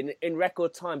it in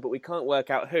record time, but we can't work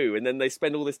out who. And then they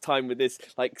spend all this time with this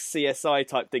like CSI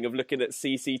type thing of looking at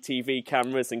CCTV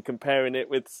cameras and comparing it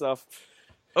with stuff.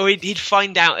 Oh, he'd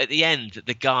find out at the end that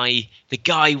the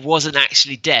guy wasn't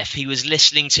actually deaf. He was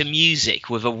listening to music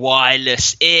with a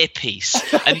wireless earpiece,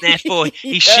 and therefore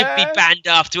he should be banned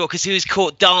after all because he was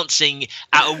caught dancing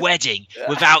at a wedding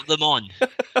without them on.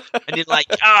 And you're like,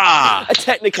 a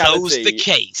technicality.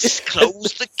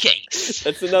 Close the case.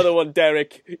 That's another one,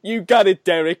 Derek. You got it,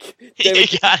 Derek.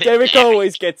 Derek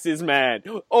always gets his man.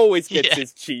 Always gets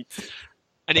his cheat.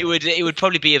 And it would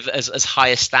probably be as high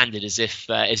a standard as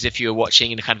if you were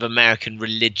watching a kind of American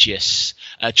religious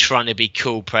trying to be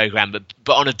cool program,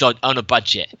 but on a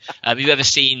budget. Have you ever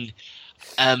seen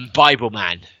Bible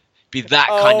Man? Be that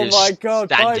kind of. Oh my God,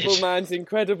 standard. Bible Man's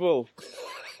incredible.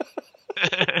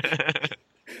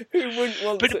 Who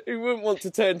wouldn't want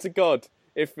to turn to God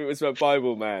if it was a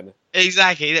Bible Man?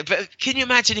 Exactly. But can you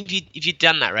imagine if you'd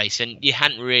done that race and you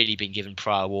hadn't really been given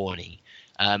prior warning?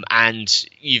 And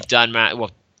you've done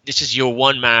this is your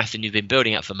one marathon you've been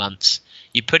building up for months.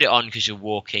 You put it on because you're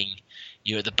walking.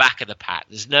 You're at the back of the pack.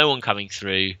 There's no one coming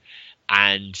through,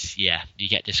 and you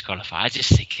get disqualified. I just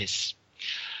think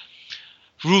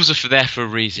rules are there for a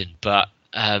reason, but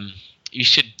you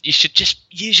should just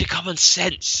use your common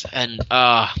sense and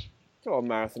Go on,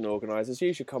 marathon organisers,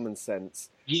 use your common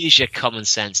sense. Use your common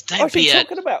sense.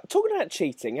 Talking about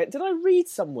cheating. Did I read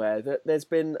somewhere that there's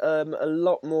been a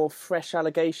lot more fresh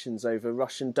allegations over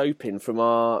Russian doping from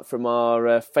our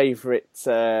favourite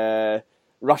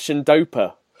Russian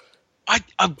doper?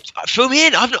 Fill me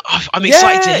in. I'm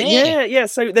excited to hear. Yeah.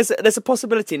 So there's a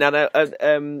possibility now.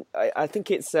 I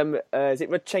think it's is it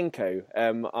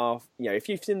Rodchenko? If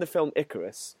you've seen the film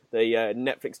Icarus, the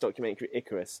Netflix documentary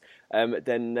Icarus,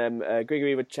 then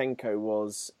Grigory Rodchenko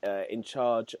was in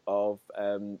charge of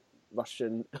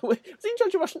Russian. Was he in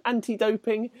charge of Russian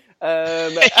anti-doping? He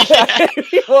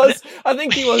was. I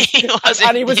think he was.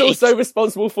 And he was also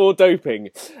responsible for doping.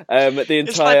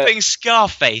 It's like being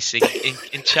Scarface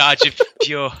in charge of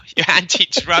your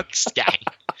anti-drugs gang.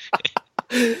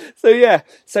 So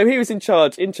he was in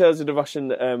charge of the Russian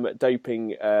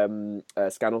doping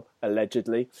scandal,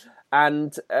 allegedly.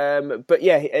 And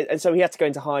so he had to go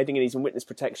into hiding, and he's in witness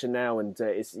protection now. And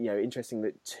it's interesting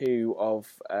that 2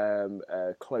 of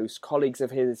close colleagues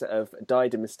of his have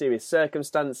died in mysterious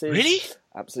circumstances. Really?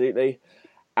 Absolutely.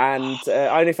 And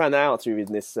I only found that out through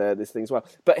reading this thing as well.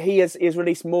 But he has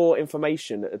released more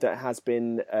information that has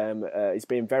been is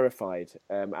being verified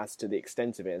as to the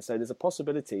extent of it. And so there's a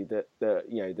possibility that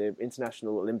the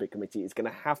International Olympic Committee is going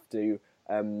to have to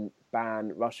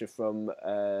ban Russia from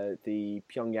the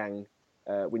Pyongyang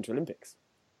Winter Olympics.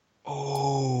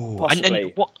 Oh,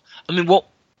 possibly. And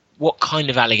what kind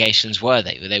of allegations were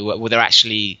they? Were there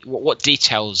actually what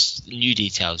details? New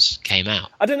details came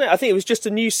out. I don't know. I think it was just a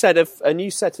new set of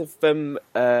things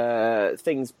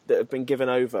that have been given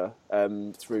over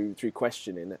through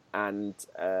questioning, but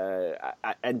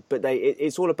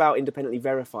it's all about independently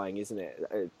verifying, isn't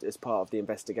it? As part of the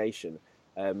investigation.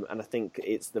 And I think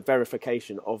it's the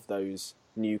verification of those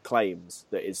new claims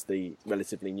that is the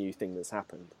relatively new thing that's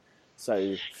happened.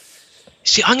 So,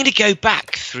 see, I'm going to go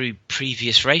back through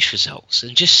previous race results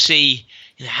and just see,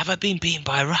 have I been beaten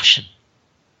by a Russian?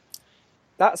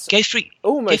 That's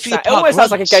almost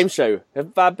sounds like a game show.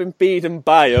 Have I been beaten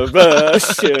by a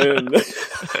Russian?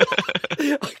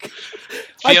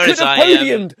 I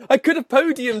could have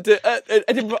podiumed at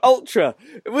Edinburgh Ultra.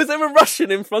 Was there a Russian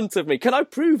in front of me? Can I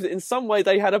prove that in some way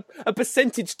they had a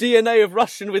percentage DNA of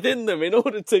Russian within them in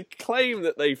order to claim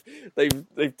that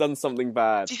they've done something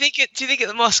bad? Do you think at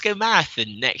the Moscow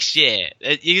Marathon next year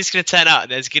you're just going to turn up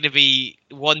and there's going to be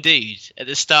one dude at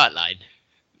the start line,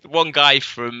 one guy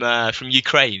from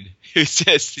Ukraine who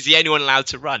says is the only one allowed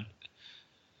to run?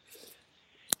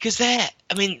 Because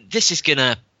this is going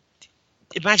to.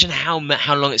 Imagine how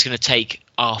long it's going to take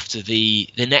after the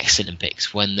next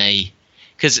Olympics when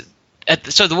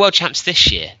so the world champs this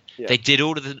year they did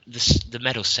all of the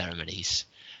medal ceremonies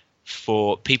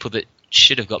for people that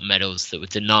should have got medals that were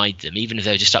denied them, even if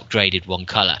they were just upgraded one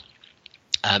colour,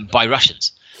 by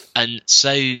Russians. And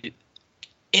so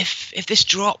if this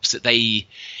drops, that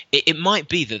it might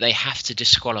be that they have to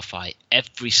disqualify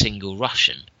every single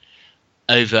Russian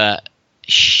over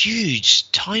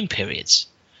huge time periods.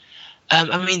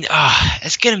 I mean,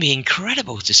 it's going to be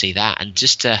incredible to see that, and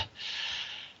just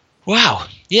wow,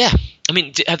 yeah. I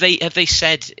mean, have they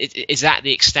said, is that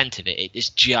the extent of it? It's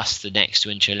just the next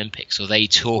Winter Olympics, or are they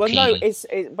talking? Well,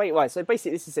 no, wait. So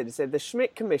basically, this is it. It said the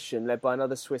Schmidt Commission, led by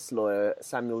another Swiss lawyer,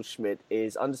 Samuel Schmidt,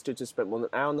 is understood to have spent more than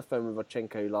an hour on the phone with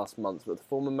Rodchenko last month, but the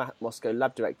former Moscow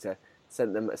lab director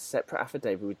sent them a separate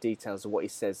affidavit with details of what he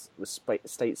says was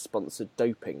state-sponsored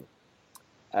doping.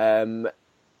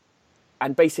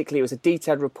 And basically, it was a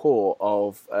detailed report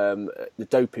of the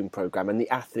doping program and the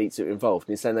athletes that were involved.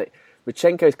 And he's saying that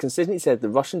Rodchenko has consistently said the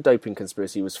Russian doping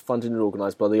conspiracy was funded and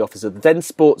organised by the office of the then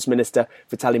sports minister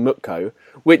Vitaly Mutko,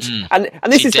 which and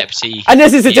this is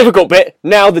a difficult bit.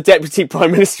 Now the deputy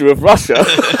prime minister of Russia.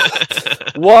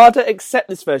 WADA accept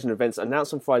this version of events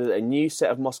announced on Friday that a new set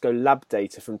of Moscow lab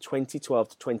data from 2012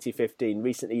 to 2015,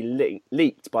 recently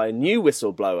leaked by a new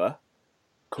whistleblower,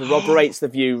 corroborates the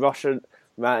view Russia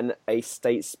ran a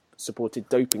state-supported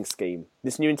doping scheme.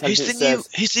 This new intelligence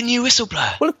who's the new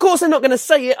whistleblower? Well, of course they're not going to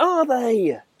say it, are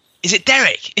they? Is it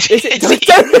Derek? Is it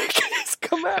Derek? It's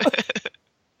come out.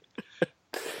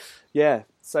 Yeah.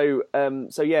 So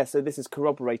this has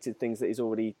corroborated things that he's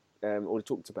already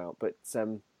talked about. But that's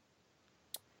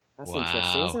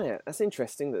interesting, isn't it? That's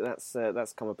interesting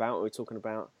that's come about. We're talking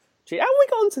about. Gee, how have we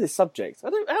got onto this subject?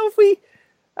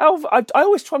 I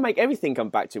always try and make everything come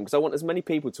back to him because I want as many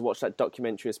people to watch that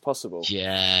documentary as possible.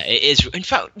 Yeah, it is. In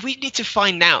fact, we need to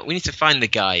find out. We need to find the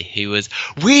guy who was.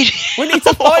 We need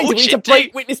to find him. We need to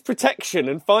break witness protection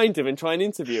and find him and try and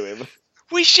interview him.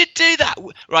 We should do that.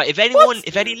 Right, if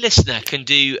any listener can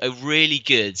do a really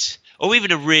good or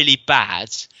even a really bad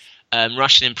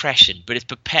Russian impression, but is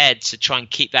prepared to try and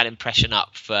keep that impression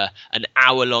up for an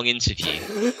hour-long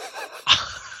interview.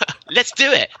 Let's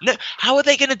do it. No, how are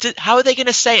they going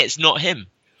to say it's not him?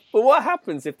 Well, what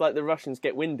happens if the Russians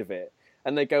get wind of it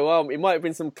and they go, "Oh, it might have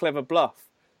been some clever bluff."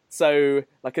 So,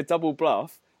 like a double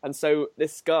bluff, and so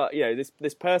this guy,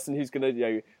 this person who's going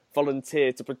to,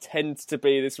 volunteer to pretend to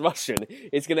be this Russian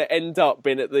is going to end up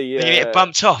being at the get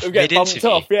bumped off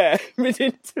mid-interview. Yeah,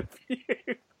 mid-interview.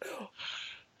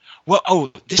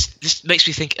 Well, this makes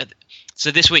me think. So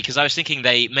this week, because I was thinking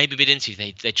maybe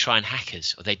mid-interview they try and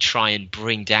hackers, or they try and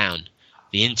bring down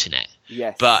the internet.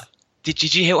 Yes. But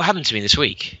did you hear what happened to me this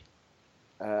week?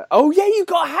 Oh yeah, you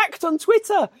got hacked on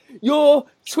Twitter. Your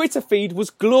Twitter feed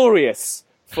was glorious.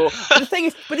 But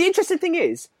the interesting thing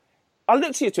is, I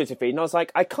looked at your Twitter feed and I was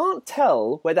like, I can't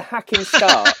tell where the hacking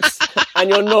starts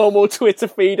and your normal Twitter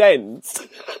feed ends.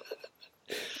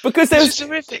 Because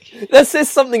there's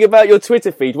something about your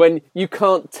Twitter feed when you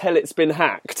can't tell it's been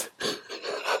hacked.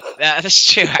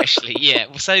 That's true, actually. Yeah.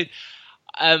 So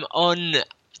on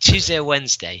Tuesday or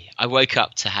Wednesday, I woke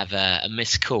up to have a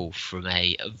missed call from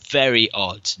a very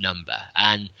odd number,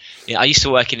 and I used to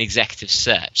work in executive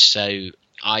search, so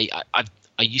I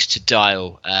used to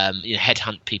dial,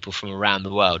 headhunt people from around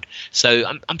the world. So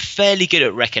I'm fairly good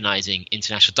at recognising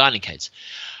international dialing codes,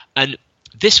 and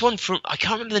this one I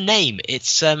can't remember the name.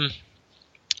 It's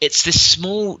this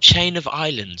small chain of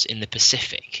islands in the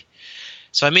Pacific.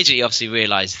 So I immediately obviously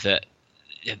realised that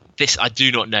I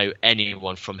do not know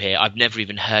anyone from here. I've never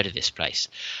even heard of this place.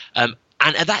 And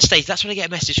at that stage, that's when I get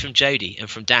a message from Jodie and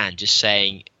from Dan just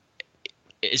saying,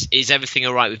 is everything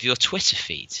all right with your Twitter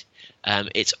feed?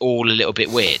 It's all a little bit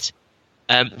weird.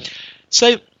 It's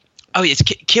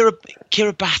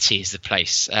Kiribati is the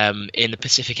place in the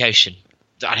Pacific Ocean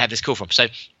that I had this call from. So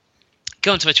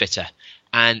go onto my Twitter,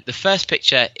 and the first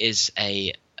picture is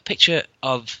a picture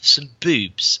of some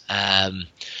boobs.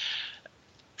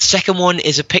 Second one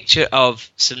is a picture of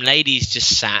some ladies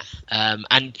just sat,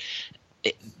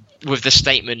 with the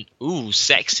statement "ooh,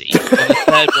 sexy."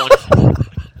 And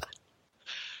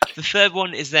the third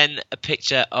one is then a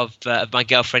picture of my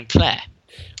girlfriend Claire.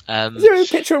 Is there a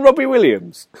picture of Robbie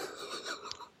Williams?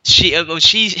 She's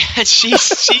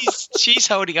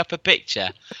holding up a picture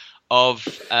of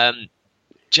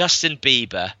Justin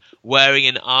Bieber wearing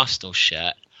an Arsenal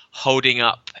shirt, holding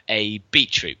up a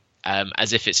beetroot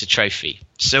as if it's a trophy.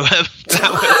 So that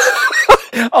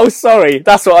was. Oh, sorry,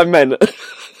 that's what I meant.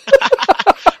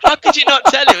 How could you not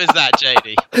tell it was that,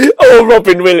 JD?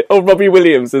 Robbie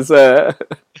Williams is. And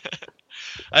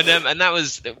that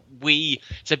was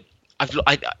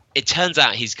it turns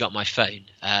out he's got my phone.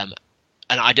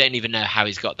 I don't even know how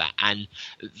he's got that. And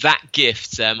that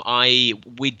gift,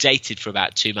 we dated for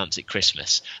about 2 months at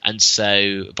Christmas, and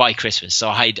so by Christmas, so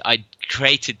I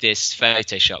created this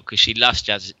Photoshop because she loves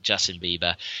Justin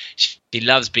Bieber, she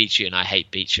loves beetroot and I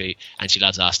hate beetroot, and she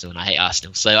loves Arsenal and I hate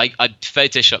Arsenal. So I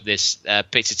photoshopped this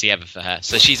picture together for her.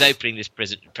 So she's opening this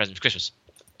present for Christmas.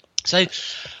 So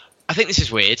I think this is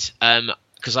weird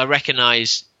because I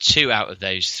recognise 2 out of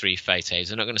those 3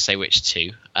 photos. I'm not going to say which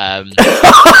 2.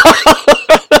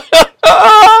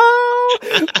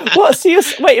 What? So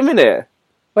wait a minute.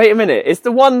 Is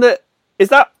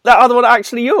that other one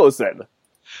actually yours then?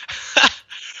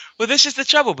 Well, this is the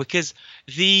trouble because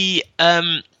the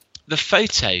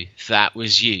photo that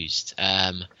was used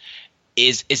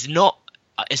is not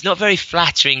a very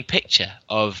flattering picture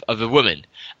of a woman,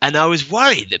 and I was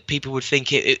worried that people would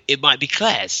think it might be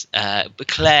Claire's. But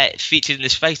Claire featured in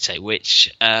this photo,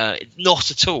 which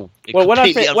not at all. Well,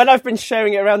 when I've been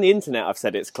sharing it around the internet, I've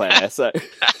said it's Claire. So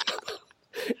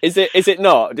is it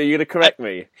not? Are you going to correct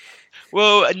me?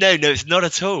 Well, no, it's not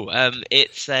at all.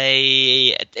 It's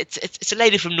a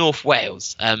lady from North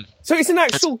Wales. So it's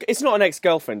not an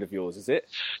ex-girlfriend of yours, is it?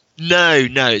 No,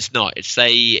 it's not. It's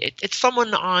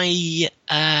someone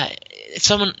it's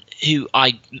someone who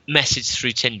I messaged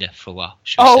through Tinder for a while.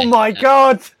 Oh my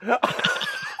God!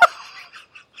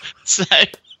 So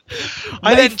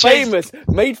made famous,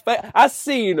 as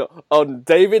seen on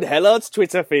David Hellard's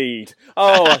Twitter feed.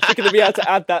 Oh, she's going to be able to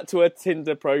add that to her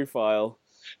Tinder profile.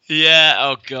 Yeah,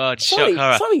 oh God, shock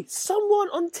horror. Sorry, someone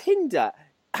on Tinder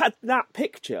had that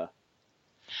picture.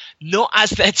 Not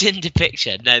as their Tinder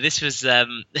picture. No, this was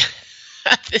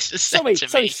this was sent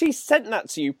to me. She sent that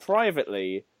to you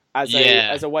privately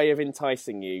as a way of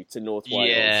enticing you to North Wales.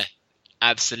 Yeah,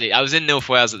 absolutely. I was in North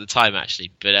Wales at the time,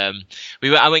 actually, but I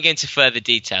won't get into further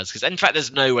details because, in fact,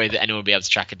 there's no way that anyone will be able to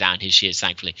track her down. Here she is,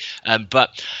 thankfully.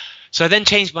 But so I then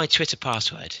changed my Twitter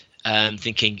password,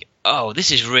 thinking, oh,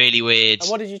 this is really weird.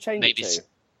 And what did you change it to?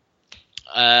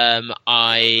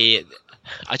 I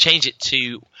changed it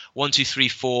to 1, 2, 3,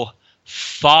 4,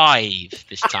 5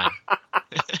 this time. I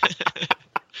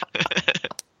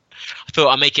thought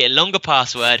I'd make it a longer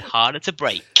password, harder to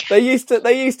break. They used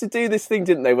to do this thing,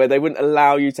 didn't they, where they wouldn't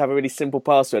allow you to have a really simple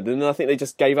password, and then I think they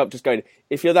just gave up, just going,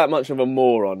 if you're that much of a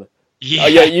moron,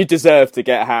 you deserve to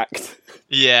get hacked.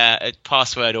 Yeah, a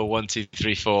password or 1, 2,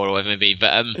 3, 4 or whatever it may be.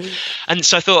 But and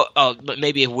so I thought, oh,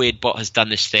 maybe a weird bot has done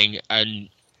this thing, and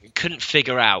couldn't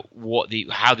figure out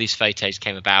how these photos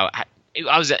came about. It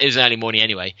was early morning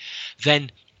anyway.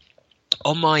 Then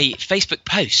on my Facebook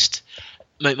post,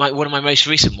 one of my most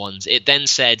recent ones, it then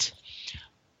said,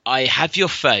 I have your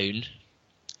phone,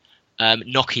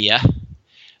 Nokia,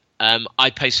 I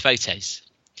post photos.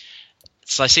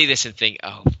 So I see this and think,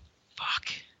 oh, fuck,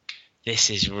 this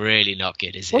is really not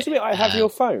good, is it? What do you mean, I have your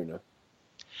phone?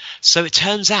 So it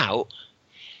turns out,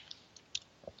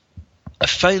 a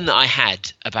phone that I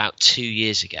had about 2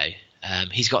 years ago,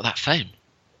 he's got that phone.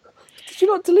 Did you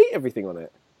not delete everything on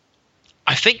it?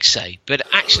 I think so, but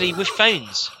actually with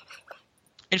phones...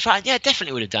 In fact, yeah,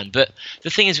 definitely would have done. But the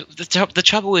thing is, the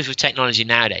trouble is with technology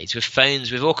nowadays, with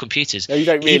phones, with all computers. No, you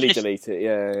don't really delete it.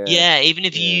 Yeah. Even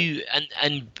if you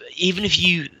and even if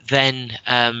you then,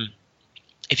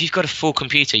 if you've got a full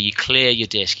computer, you clear your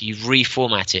disk, you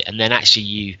reformat it, and then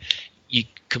actually you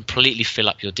completely fill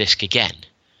up your disk again.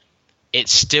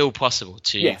 It's still possible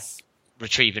to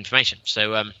retrieve information.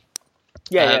 So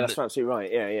that's absolutely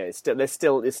right. Yeah. There's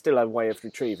still a way of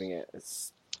retrieving it.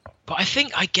 But I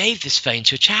think I gave this phone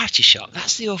to a charity shop.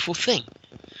 That's the awful thing.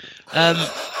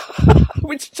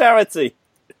 Which charity?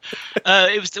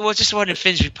 It was just one in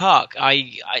Finsbury Park.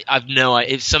 I've no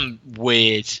idea. It's some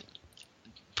weird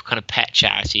kind of pet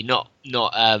charity, not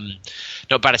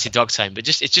Battersea Dog's Home, but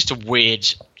it's just a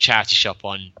weird charity shop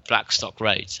on Blackstock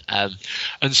Road.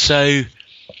 And so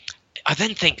I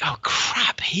then think, oh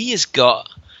crap, he's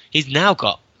now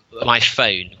got my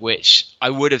phone, which I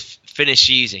would have finished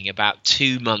using about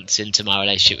 2 months into my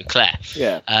relationship with Claire.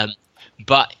 Yeah.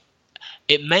 But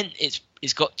it meant it's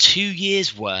got 2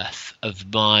 years worth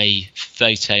of my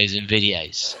photos and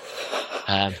videos.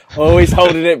 He's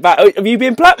holding it back. Have you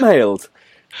been blackmailed?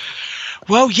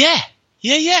 Well, yeah.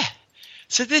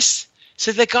 So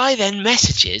the guy then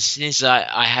messages and he's like,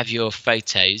 I have your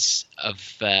photos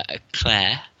of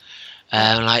Claire.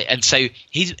 And so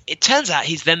it turns out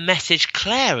he's then messaged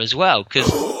Claire as well,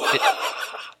 because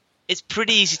it's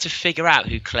pretty easy to figure out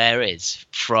who Claire is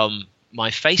from my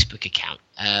Facebook account.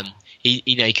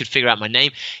 He could figure out my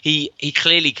name. He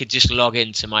clearly could just log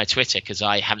into my Twitter because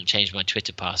I haven't changed my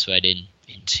Twitter password in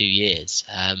 2 years.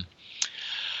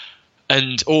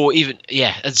 And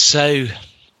so,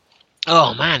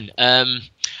 oh man,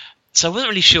 so I wasn't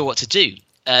really sure what to do.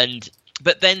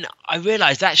 But then I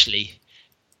realised actually,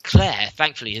 Claire,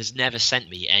 thankfully, has never sent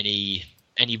me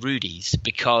any rudies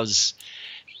because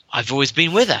I've always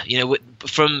been with her. You know,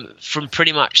 from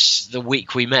pretty much the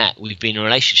week we met, we've been in a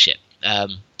relationship. So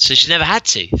she's never had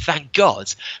to, thank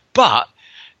God. But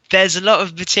there's a lot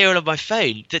of material on my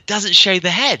phone that doesn't show the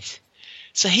head.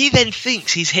 So he then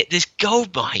thinks he's hit this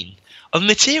gold mine of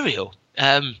material.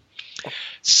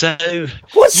 So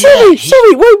what? yeah,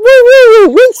 Sorry,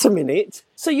 wait a minute.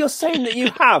 So you're saying that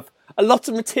you have a lot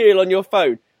of material on your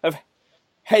phone of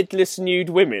headless nude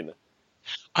women?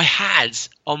 I had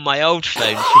on my old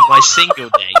phone from my single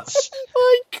days.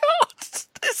 Oh my God,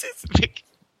 this is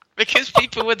because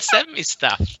people would send me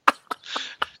stuff.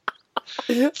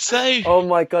 So oh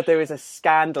my God, there is a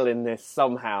scandal in this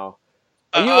somehow.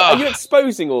 Are you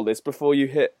exposing all this before you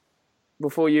hit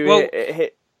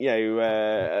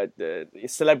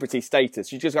celebrity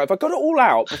status? You just go, if I got it all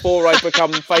out before I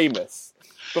become famous,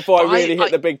 before I really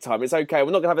hit the big time, it's okay.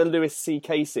 We're not going to have a Louis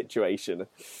C.K. situation.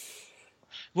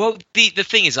 Well, the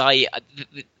thing is,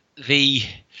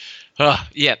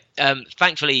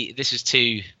 thankfully this was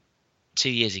two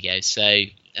years ago, so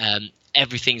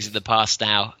everything's in the past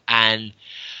now.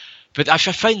 But I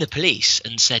phoned the police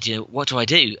and said, what do I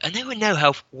do? And they were no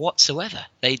help whatsoever.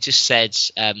 They just said,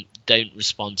 don't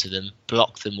respond to them,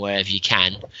 block them wherever you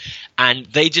can. And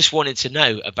they just wanted to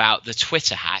know about the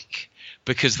Twitter hack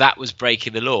because that was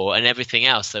breaking the law, and everything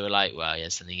else they were like, well, yeah,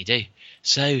 something you do.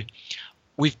 So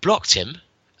we've blocked him,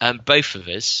 both of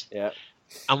us,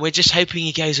 and we're just hoping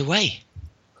he goes away.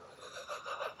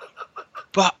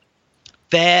 But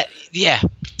the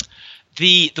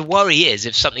worry is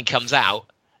if something comes out,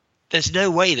 there's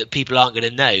no way that people aren't going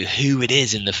to know who it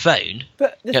is in the phone.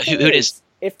 But the thing who it is.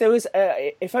 If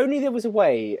only there was a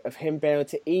way of him being able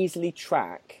to easily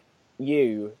track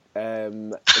you,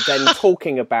 then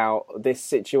talking about this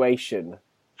situation.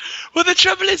 Well, the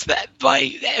trouble is that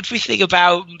everything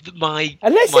about my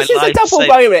unless my this is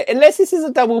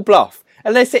a double bluff,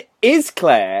 unless it is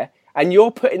Claire. And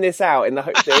you're putting this out in the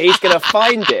hope that he's going to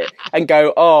find it and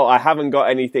go, oh, I haven't got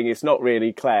anything. It's not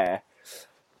really Claire.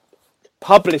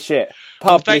 Publish it.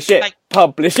 Publish it.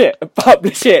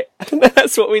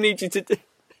 That's what we need you to do.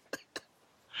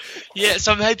 Yeah,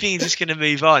 so I'm hoping he's just going to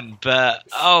move on. But,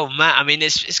 oh, man, I mean,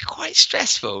 it's quite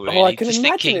stressful, really. Oh, I can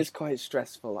imagine it's quite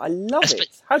stressful. I love it.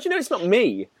 How do you know it's not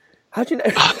me? How do you know?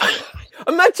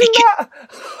 Imagine that.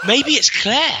 Maybe it's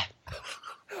Claire.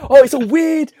 Oh, it's a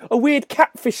weird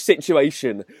catfish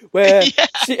situation where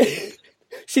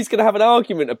she's going to have an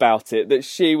argument about it that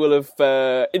she will have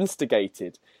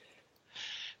instigated.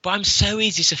 But I'm so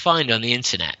easy to find on the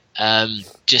internet.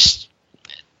 Just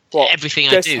what,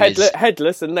 everything just I do is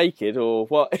headless and naked, or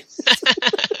what?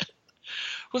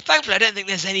 Well, thankfully, I don't think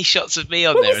there's any shots of me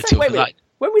on there at all.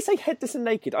 When we say headless and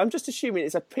naked, I'm just assuming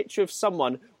it's a picture of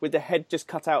someone with the head just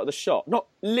cut out of the shot, not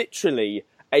literally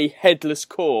a headless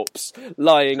corpse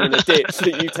lying in a ditch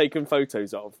that you've taken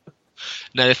photos of.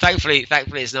 No, thankfully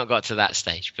it's not got to that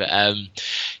stage. But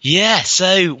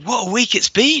so what a week it's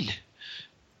been.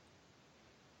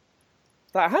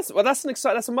 That's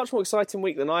a much more exciting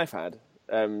week than I've had.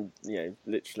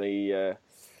 Literally.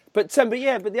 But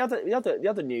the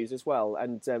other news as well,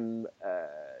 and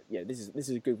this is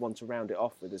a good one to round it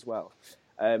off with as well.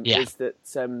 Is that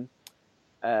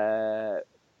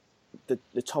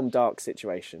the Tom Dark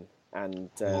situation and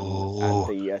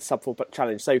the sub 4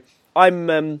 challenge. So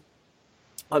I'm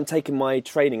taking my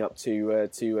training up to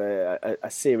a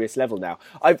serious level now.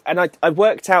 I've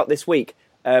worked out this week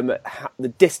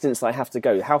the distance I have to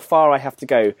go, how far I have to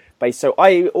go. So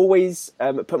I always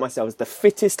put myself as the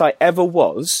fittest I ever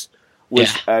was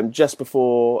just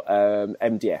before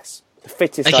MDS. The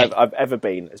fittest I've ever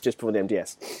been is just before the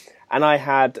MDS. And I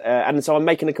had, and so I'm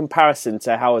making a comparison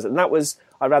to how I was, and I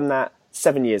ran that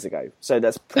 7 years ago. So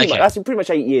that's pretty much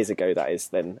 8 years ago. That is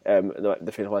then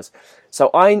the fit was. So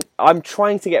I'm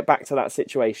trying to get back to that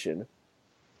situation,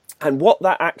 and what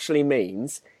that actually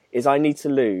means is I need to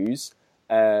lose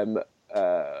 1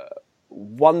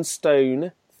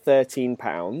 stone, 13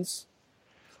 pounds.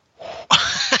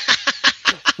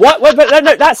 What? But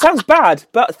no, that sounds bad.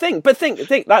 But think.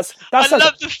 That's. I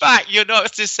love the fact you're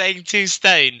not just saying 2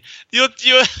 stone. You're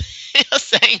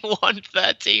saying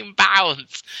 113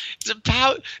 pounds. It's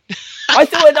about. I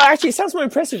thought actually it sounds more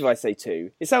impressive if I say 2.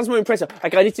 It sounds more impressive.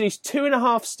 Okay, I need to lose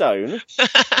 2.5 stone.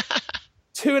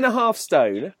 2.5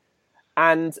 stone.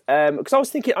 And because I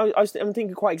was thinking, I'm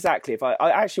thinking quite exactly. If I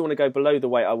actually want to go below the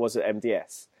weight I was at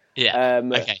MDS. Yeah.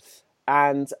 Okay.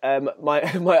 And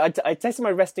I tested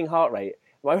my resting heart rate.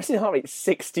 My resting heart rate is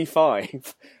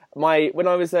 65. When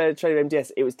I was training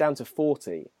MDS, it was down to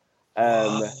 40.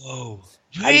 Whoa.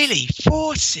 Really?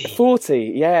 40?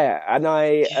 40, yeah.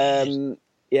 And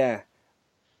yeah.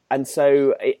 And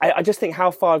so I just think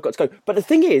how far I've got to go. But the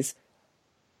thing is,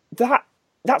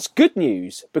 that's good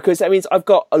news, because that means I've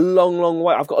got a long, long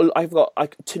way.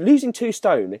 Losing 2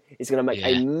 stone is going to make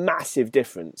a massive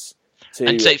difference.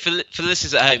 And so for the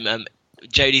listeners at home,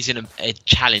 Jodie's in a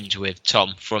challenge with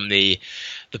Tom from the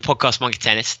podcast Monkey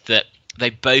Tennis, that they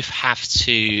both have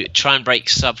to try and break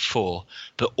sub 4,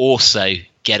 but also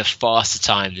get a faster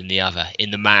time than the other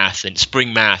in the marathon,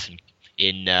 spring marathon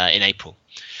in April.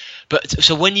 But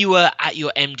so when you were at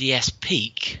your MDS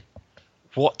peak,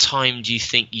 what time do you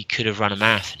think you could have run a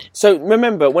marathon in? So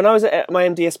remember, when I was at my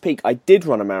MDS peak, I did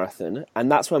run a marathon,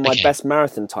 and that's where my best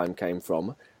marathon time came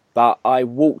from. But I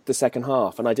walked the second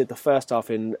half, and I did the first half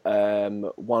in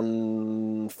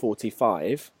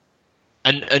 1:45.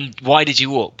 And why did you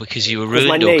walk? Because you were ruined?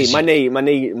 My knee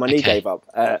gave up,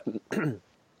 and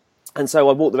so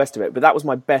I walked the rest of it. But that was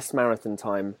my best marathon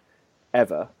time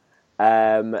ever,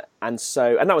 and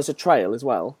that was a trail as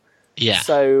well. Yeah.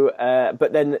 So,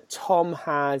 but then Tom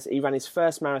he ran his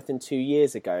first marathon 2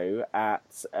 years ago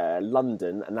at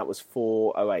London, and that was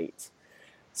 4:08.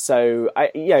 So I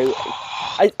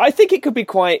think it could be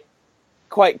quite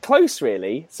close,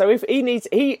 really. So if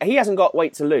he hasn't got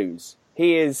weight to lose.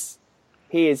 He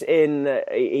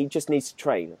just needs to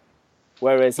train.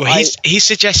 Whereas he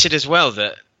suggested as well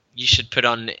that you should put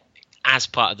on, as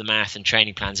part of the marathon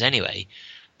training plans anyway,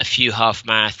 a few half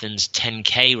marathons,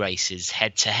 10k races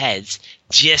head to head,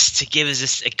 just to give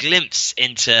us a glimpse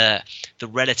into the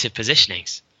relative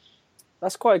positionings.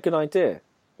 That's quite a good idea.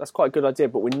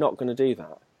 But we're not going to do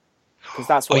that, because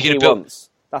that's what he wants.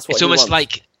 That's what it's almost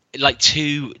like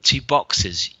two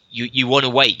boxers. You want to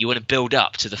wait. You want to build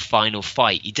up to the final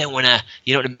fight. You don't want to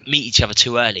meet each other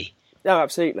too early. No,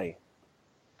 absolutely.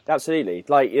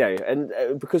 Like, and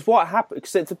because what happens?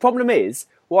 Because the problem is,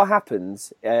 what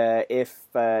happens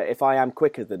if I am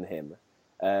quicker than him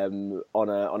on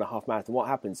a half marathon? What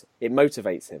happens? It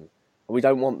motivates him, and we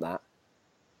don't want that.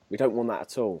 We don't want that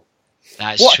at all.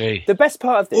 That's true. The best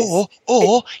part of this,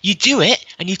 or you do it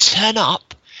and you turn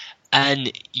up,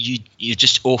 and you're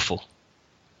just awful.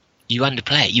 You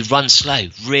underplay it. You run slow,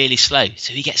 really slow,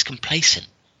 so he gets complacent.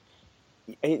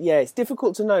 Yeah, it's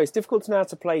difficult to know. It's difficult to know how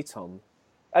to play Tom.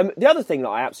 The other thing that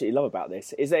I absolutely love about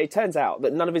this is that it turns out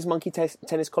that none of his monkey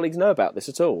tennis colleagues know about this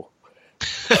at all.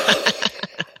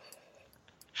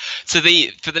 So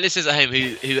for the listeners at home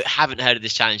who haven't heard of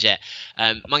this challenge yet,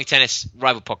 Monkey Tennis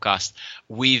Rival Podcast,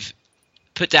 we've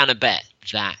put down a bet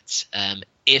that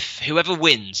if whoever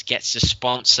wins gets to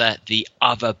sponsor the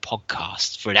other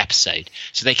podcast for an episode,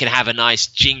 so they can have a nice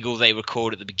jingle they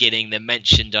record at the beginning, they're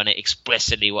mentioned on it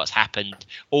explicitly what's happened,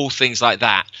 all things like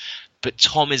that. But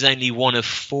Tom is only one of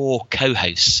 4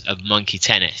 co-hosts of Monkey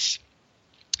Tennis.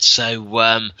 So,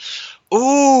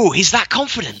 he's that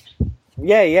confident.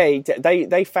 Yeah.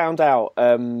 They found out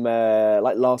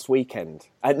like last weekend,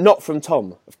 not from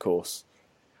Tom, of course.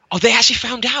 Oh, they actually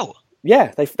found out.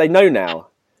 Yeah, they know now.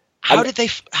 How did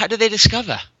they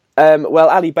discover? Well,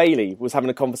 Ali Bailey was having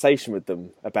a conversation with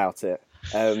them about it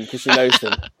because she knows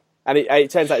them, and it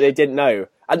turns out they didn't know.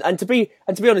 And to be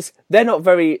honest, they're not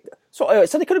very. So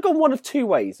they could have gone one of 2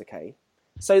 ways. Okay,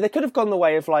 so they could have gone the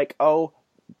way of like, Tom,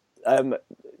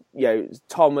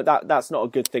 that's not a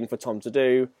good thing for Tom to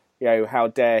do. How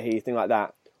dare he? Thing like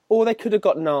that. Or they could have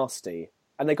got nasty,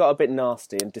 and they got a bit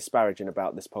nasty and disparaging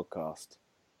about this podcast.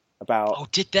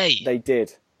 Did they? They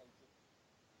did.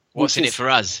 What's in it for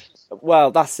us?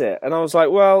 Well, that's it. And I was like,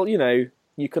 well, you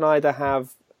can either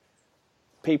have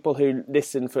people who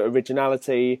listen for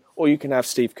originality, or you can have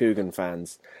Steve Coogan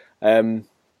fans. But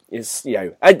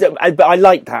I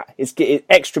like that. It's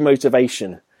extra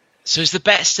motivation. So is the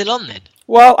bet still on then?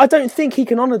 Well, I don't think he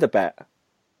can honour the bet.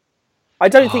 I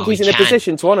don't think he's in a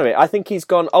position to honour it. I think he's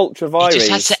gone ultra virus. He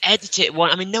just has to edit it one.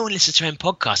 I mean, no one listens to his own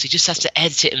podcast. He just has to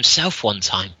edit it himself one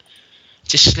time.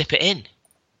 Just slip it in.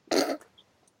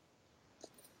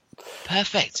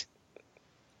 Perfect.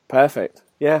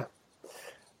 Yeah.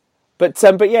 But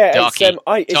yeah, Darky,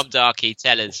 Tom Darky,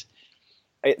 tell us.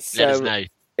 Let us know.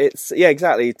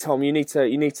 Exactly, Tom. You need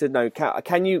to know.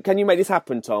 Can you make this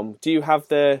happen, Tom? Do you have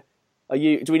do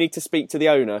we need to speak to the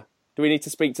owner? Do we need to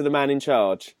speak to the man in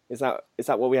charge? Is that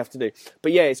what we have to do?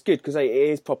 But yeah, it's good because it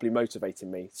is properly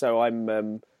motivating me. So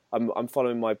I'm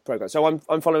following my program. So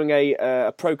I'm following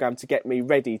a program to get me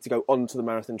ready to go on to the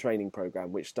marathon training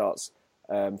program, which starts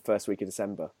first week of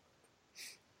December.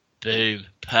 Boom!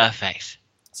 Perfect.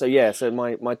 So yeah, so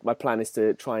my plan is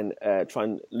to try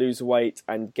and lose weight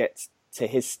and get to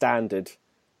his standard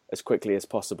as quickly as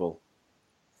possible.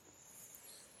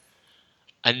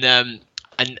 And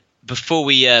before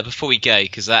we go,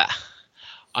 because I'm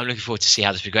looking forward to see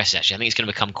how this progresses. Actually, I think it's going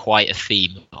to become quite a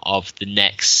theme of the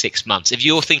next 6 months. If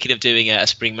you're thinking of doing a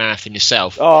spring marathon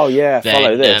yourself, oh yeah, then,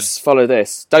 follow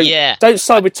this. Don't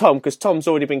side with Tom, because Tom's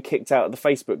already been kicked out of the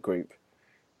Facebook group.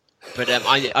 But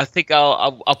I think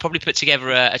I'll probably put together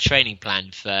a training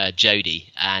plan for Jodie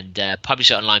and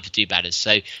publish it online for Do-Badders.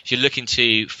 So if you're looking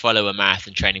to follow a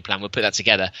marathon training plan, we'll put that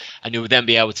together, and you'll then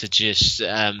be able to just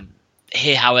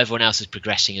hear how everyone else is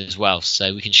progressing as well,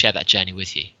 so we can share that journey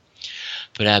with you.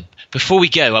 But before we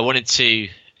go, I wanted to...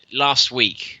 Last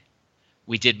week,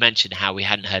 we did mention how we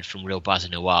hadn't heard from Real Buzz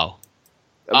in a while.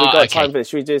 Have we got time for this?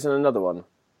 Should we do this in another one?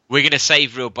 We're going to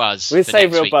save Real Buzz. We'll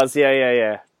save Real Buzz,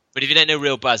 yeah. But if you don't know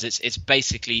Real Buzz, it's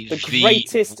basically the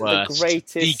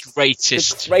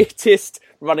greatest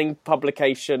running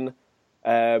publication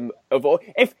of all.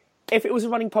 If it was a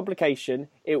running publication,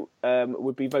 it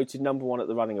would be voted number one at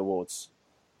the Running Awards.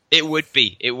 It would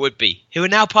be. Who are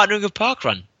now partnering with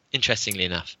Parkrun, interestingly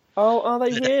enough. Oh, are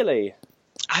they really?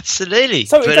 Absolutely.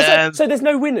 So, so there's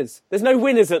no winners. There's no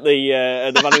winners at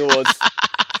the Running Awards.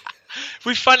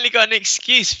 We've finally got an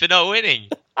excuse for not winning.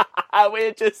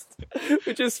 We're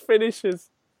just finishers.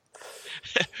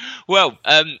 Well,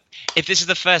 if this is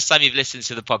the first time you've listened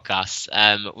to the podcast,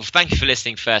 well, thank you for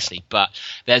listening firstly, but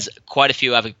there's quite a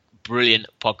few other brilliant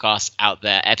podcasts out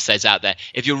there, episodes out there.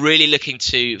 If you're really looking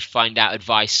to find out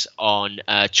advice on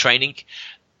training,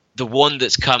 the one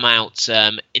that's come out,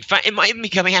 in fact, it might even be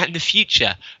coming out in the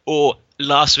future, or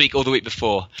last week or the week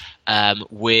before,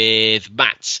 with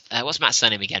Matt. What's Matt's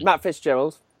surname again? Matt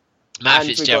Fitzgerald. Matt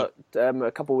Fitzgerald. We've got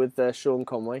a couple with Sean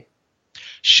Conway.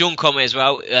 Sean Conway as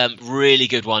well. Really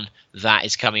good one that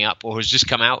is coming up, or has just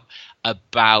come out,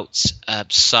 about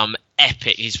some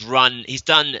epic. He's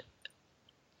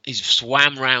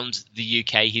swam around the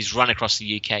UK. He's run across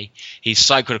the UK. He's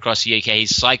cycled across the UK.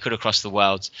 He's cycled across the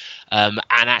world. And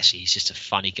actually, he's just a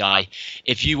funny guy.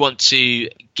 If you want to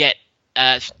get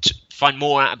find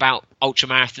more out about ultra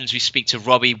marathons, we speak to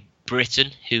Robbie Britton,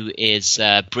 who is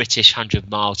a British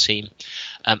 100-mile team,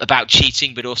 about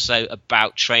cheating, but also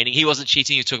about training. He wasn't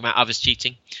cheating. He was talking about others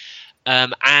cheating.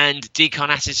 And D.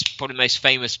 Carnassus, probably the most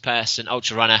famous person,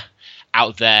 ultra runner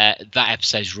out there. That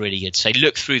episode's really good. So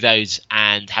look through those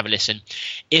and have a listen.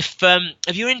 If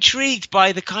you're intrigued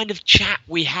by the kind of chat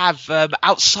we have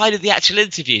outside of the actual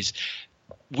interviews,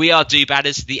 we are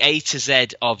Do-Badders. The A to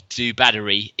Z of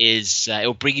Do-Baddery is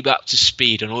it'll bring you up to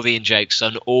speed on all the in-jokes,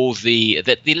 on all the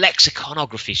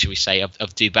lexiconography, shall we say,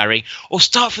 of Do-Baddering, or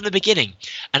start from the beginning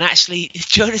and actually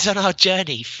join us on our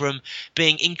journey from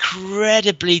being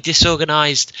incredibly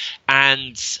disorganised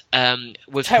and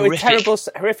with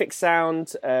horrific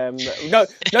sound, no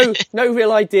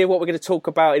real idea what we're going to talk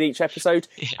about in each episode,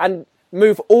 and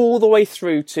move all the way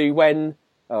through to when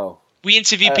we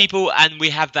interview people, and we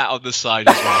have that on the side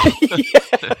as well.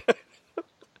 Yeah.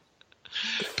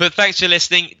 But thanks for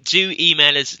listening. Do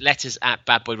email us, letters at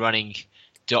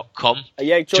badboyrunning.com.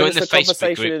 Join the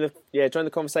conversation group. Join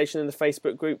the conversation in the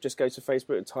Facebook group. Just go to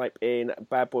Facebook and type in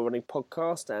Bad Boy Running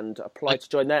Podcast and apply to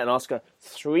join there, and ask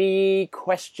 3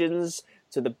 questions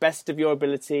to the best of your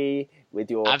ability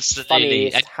with your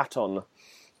funniest hat on.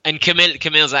 And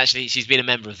Camille's actually, she's been a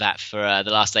member of that for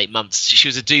the last 8 months. She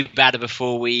was a Do-Badder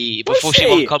before she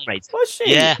won Comrades. Was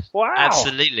she? Yeah. Wow.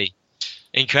 Absolutely.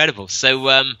 Incredible.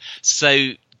 So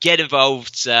get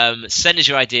involved. Send us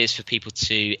your ideas for people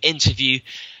to interview.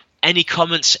 Any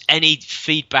comments, any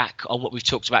feedback on what we've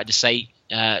talked about, just say,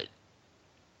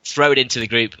 throw it into the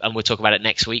group, and we'll talk about it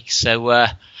next week. So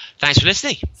thanks for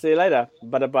listening. See you later.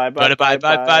 Bye bye. Bye bye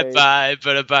bye.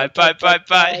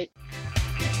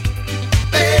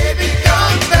 Baby, come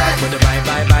back. Bye.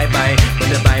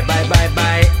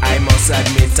 I must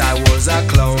admit I was a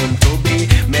clown to be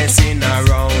messing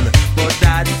around, but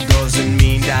that doesn't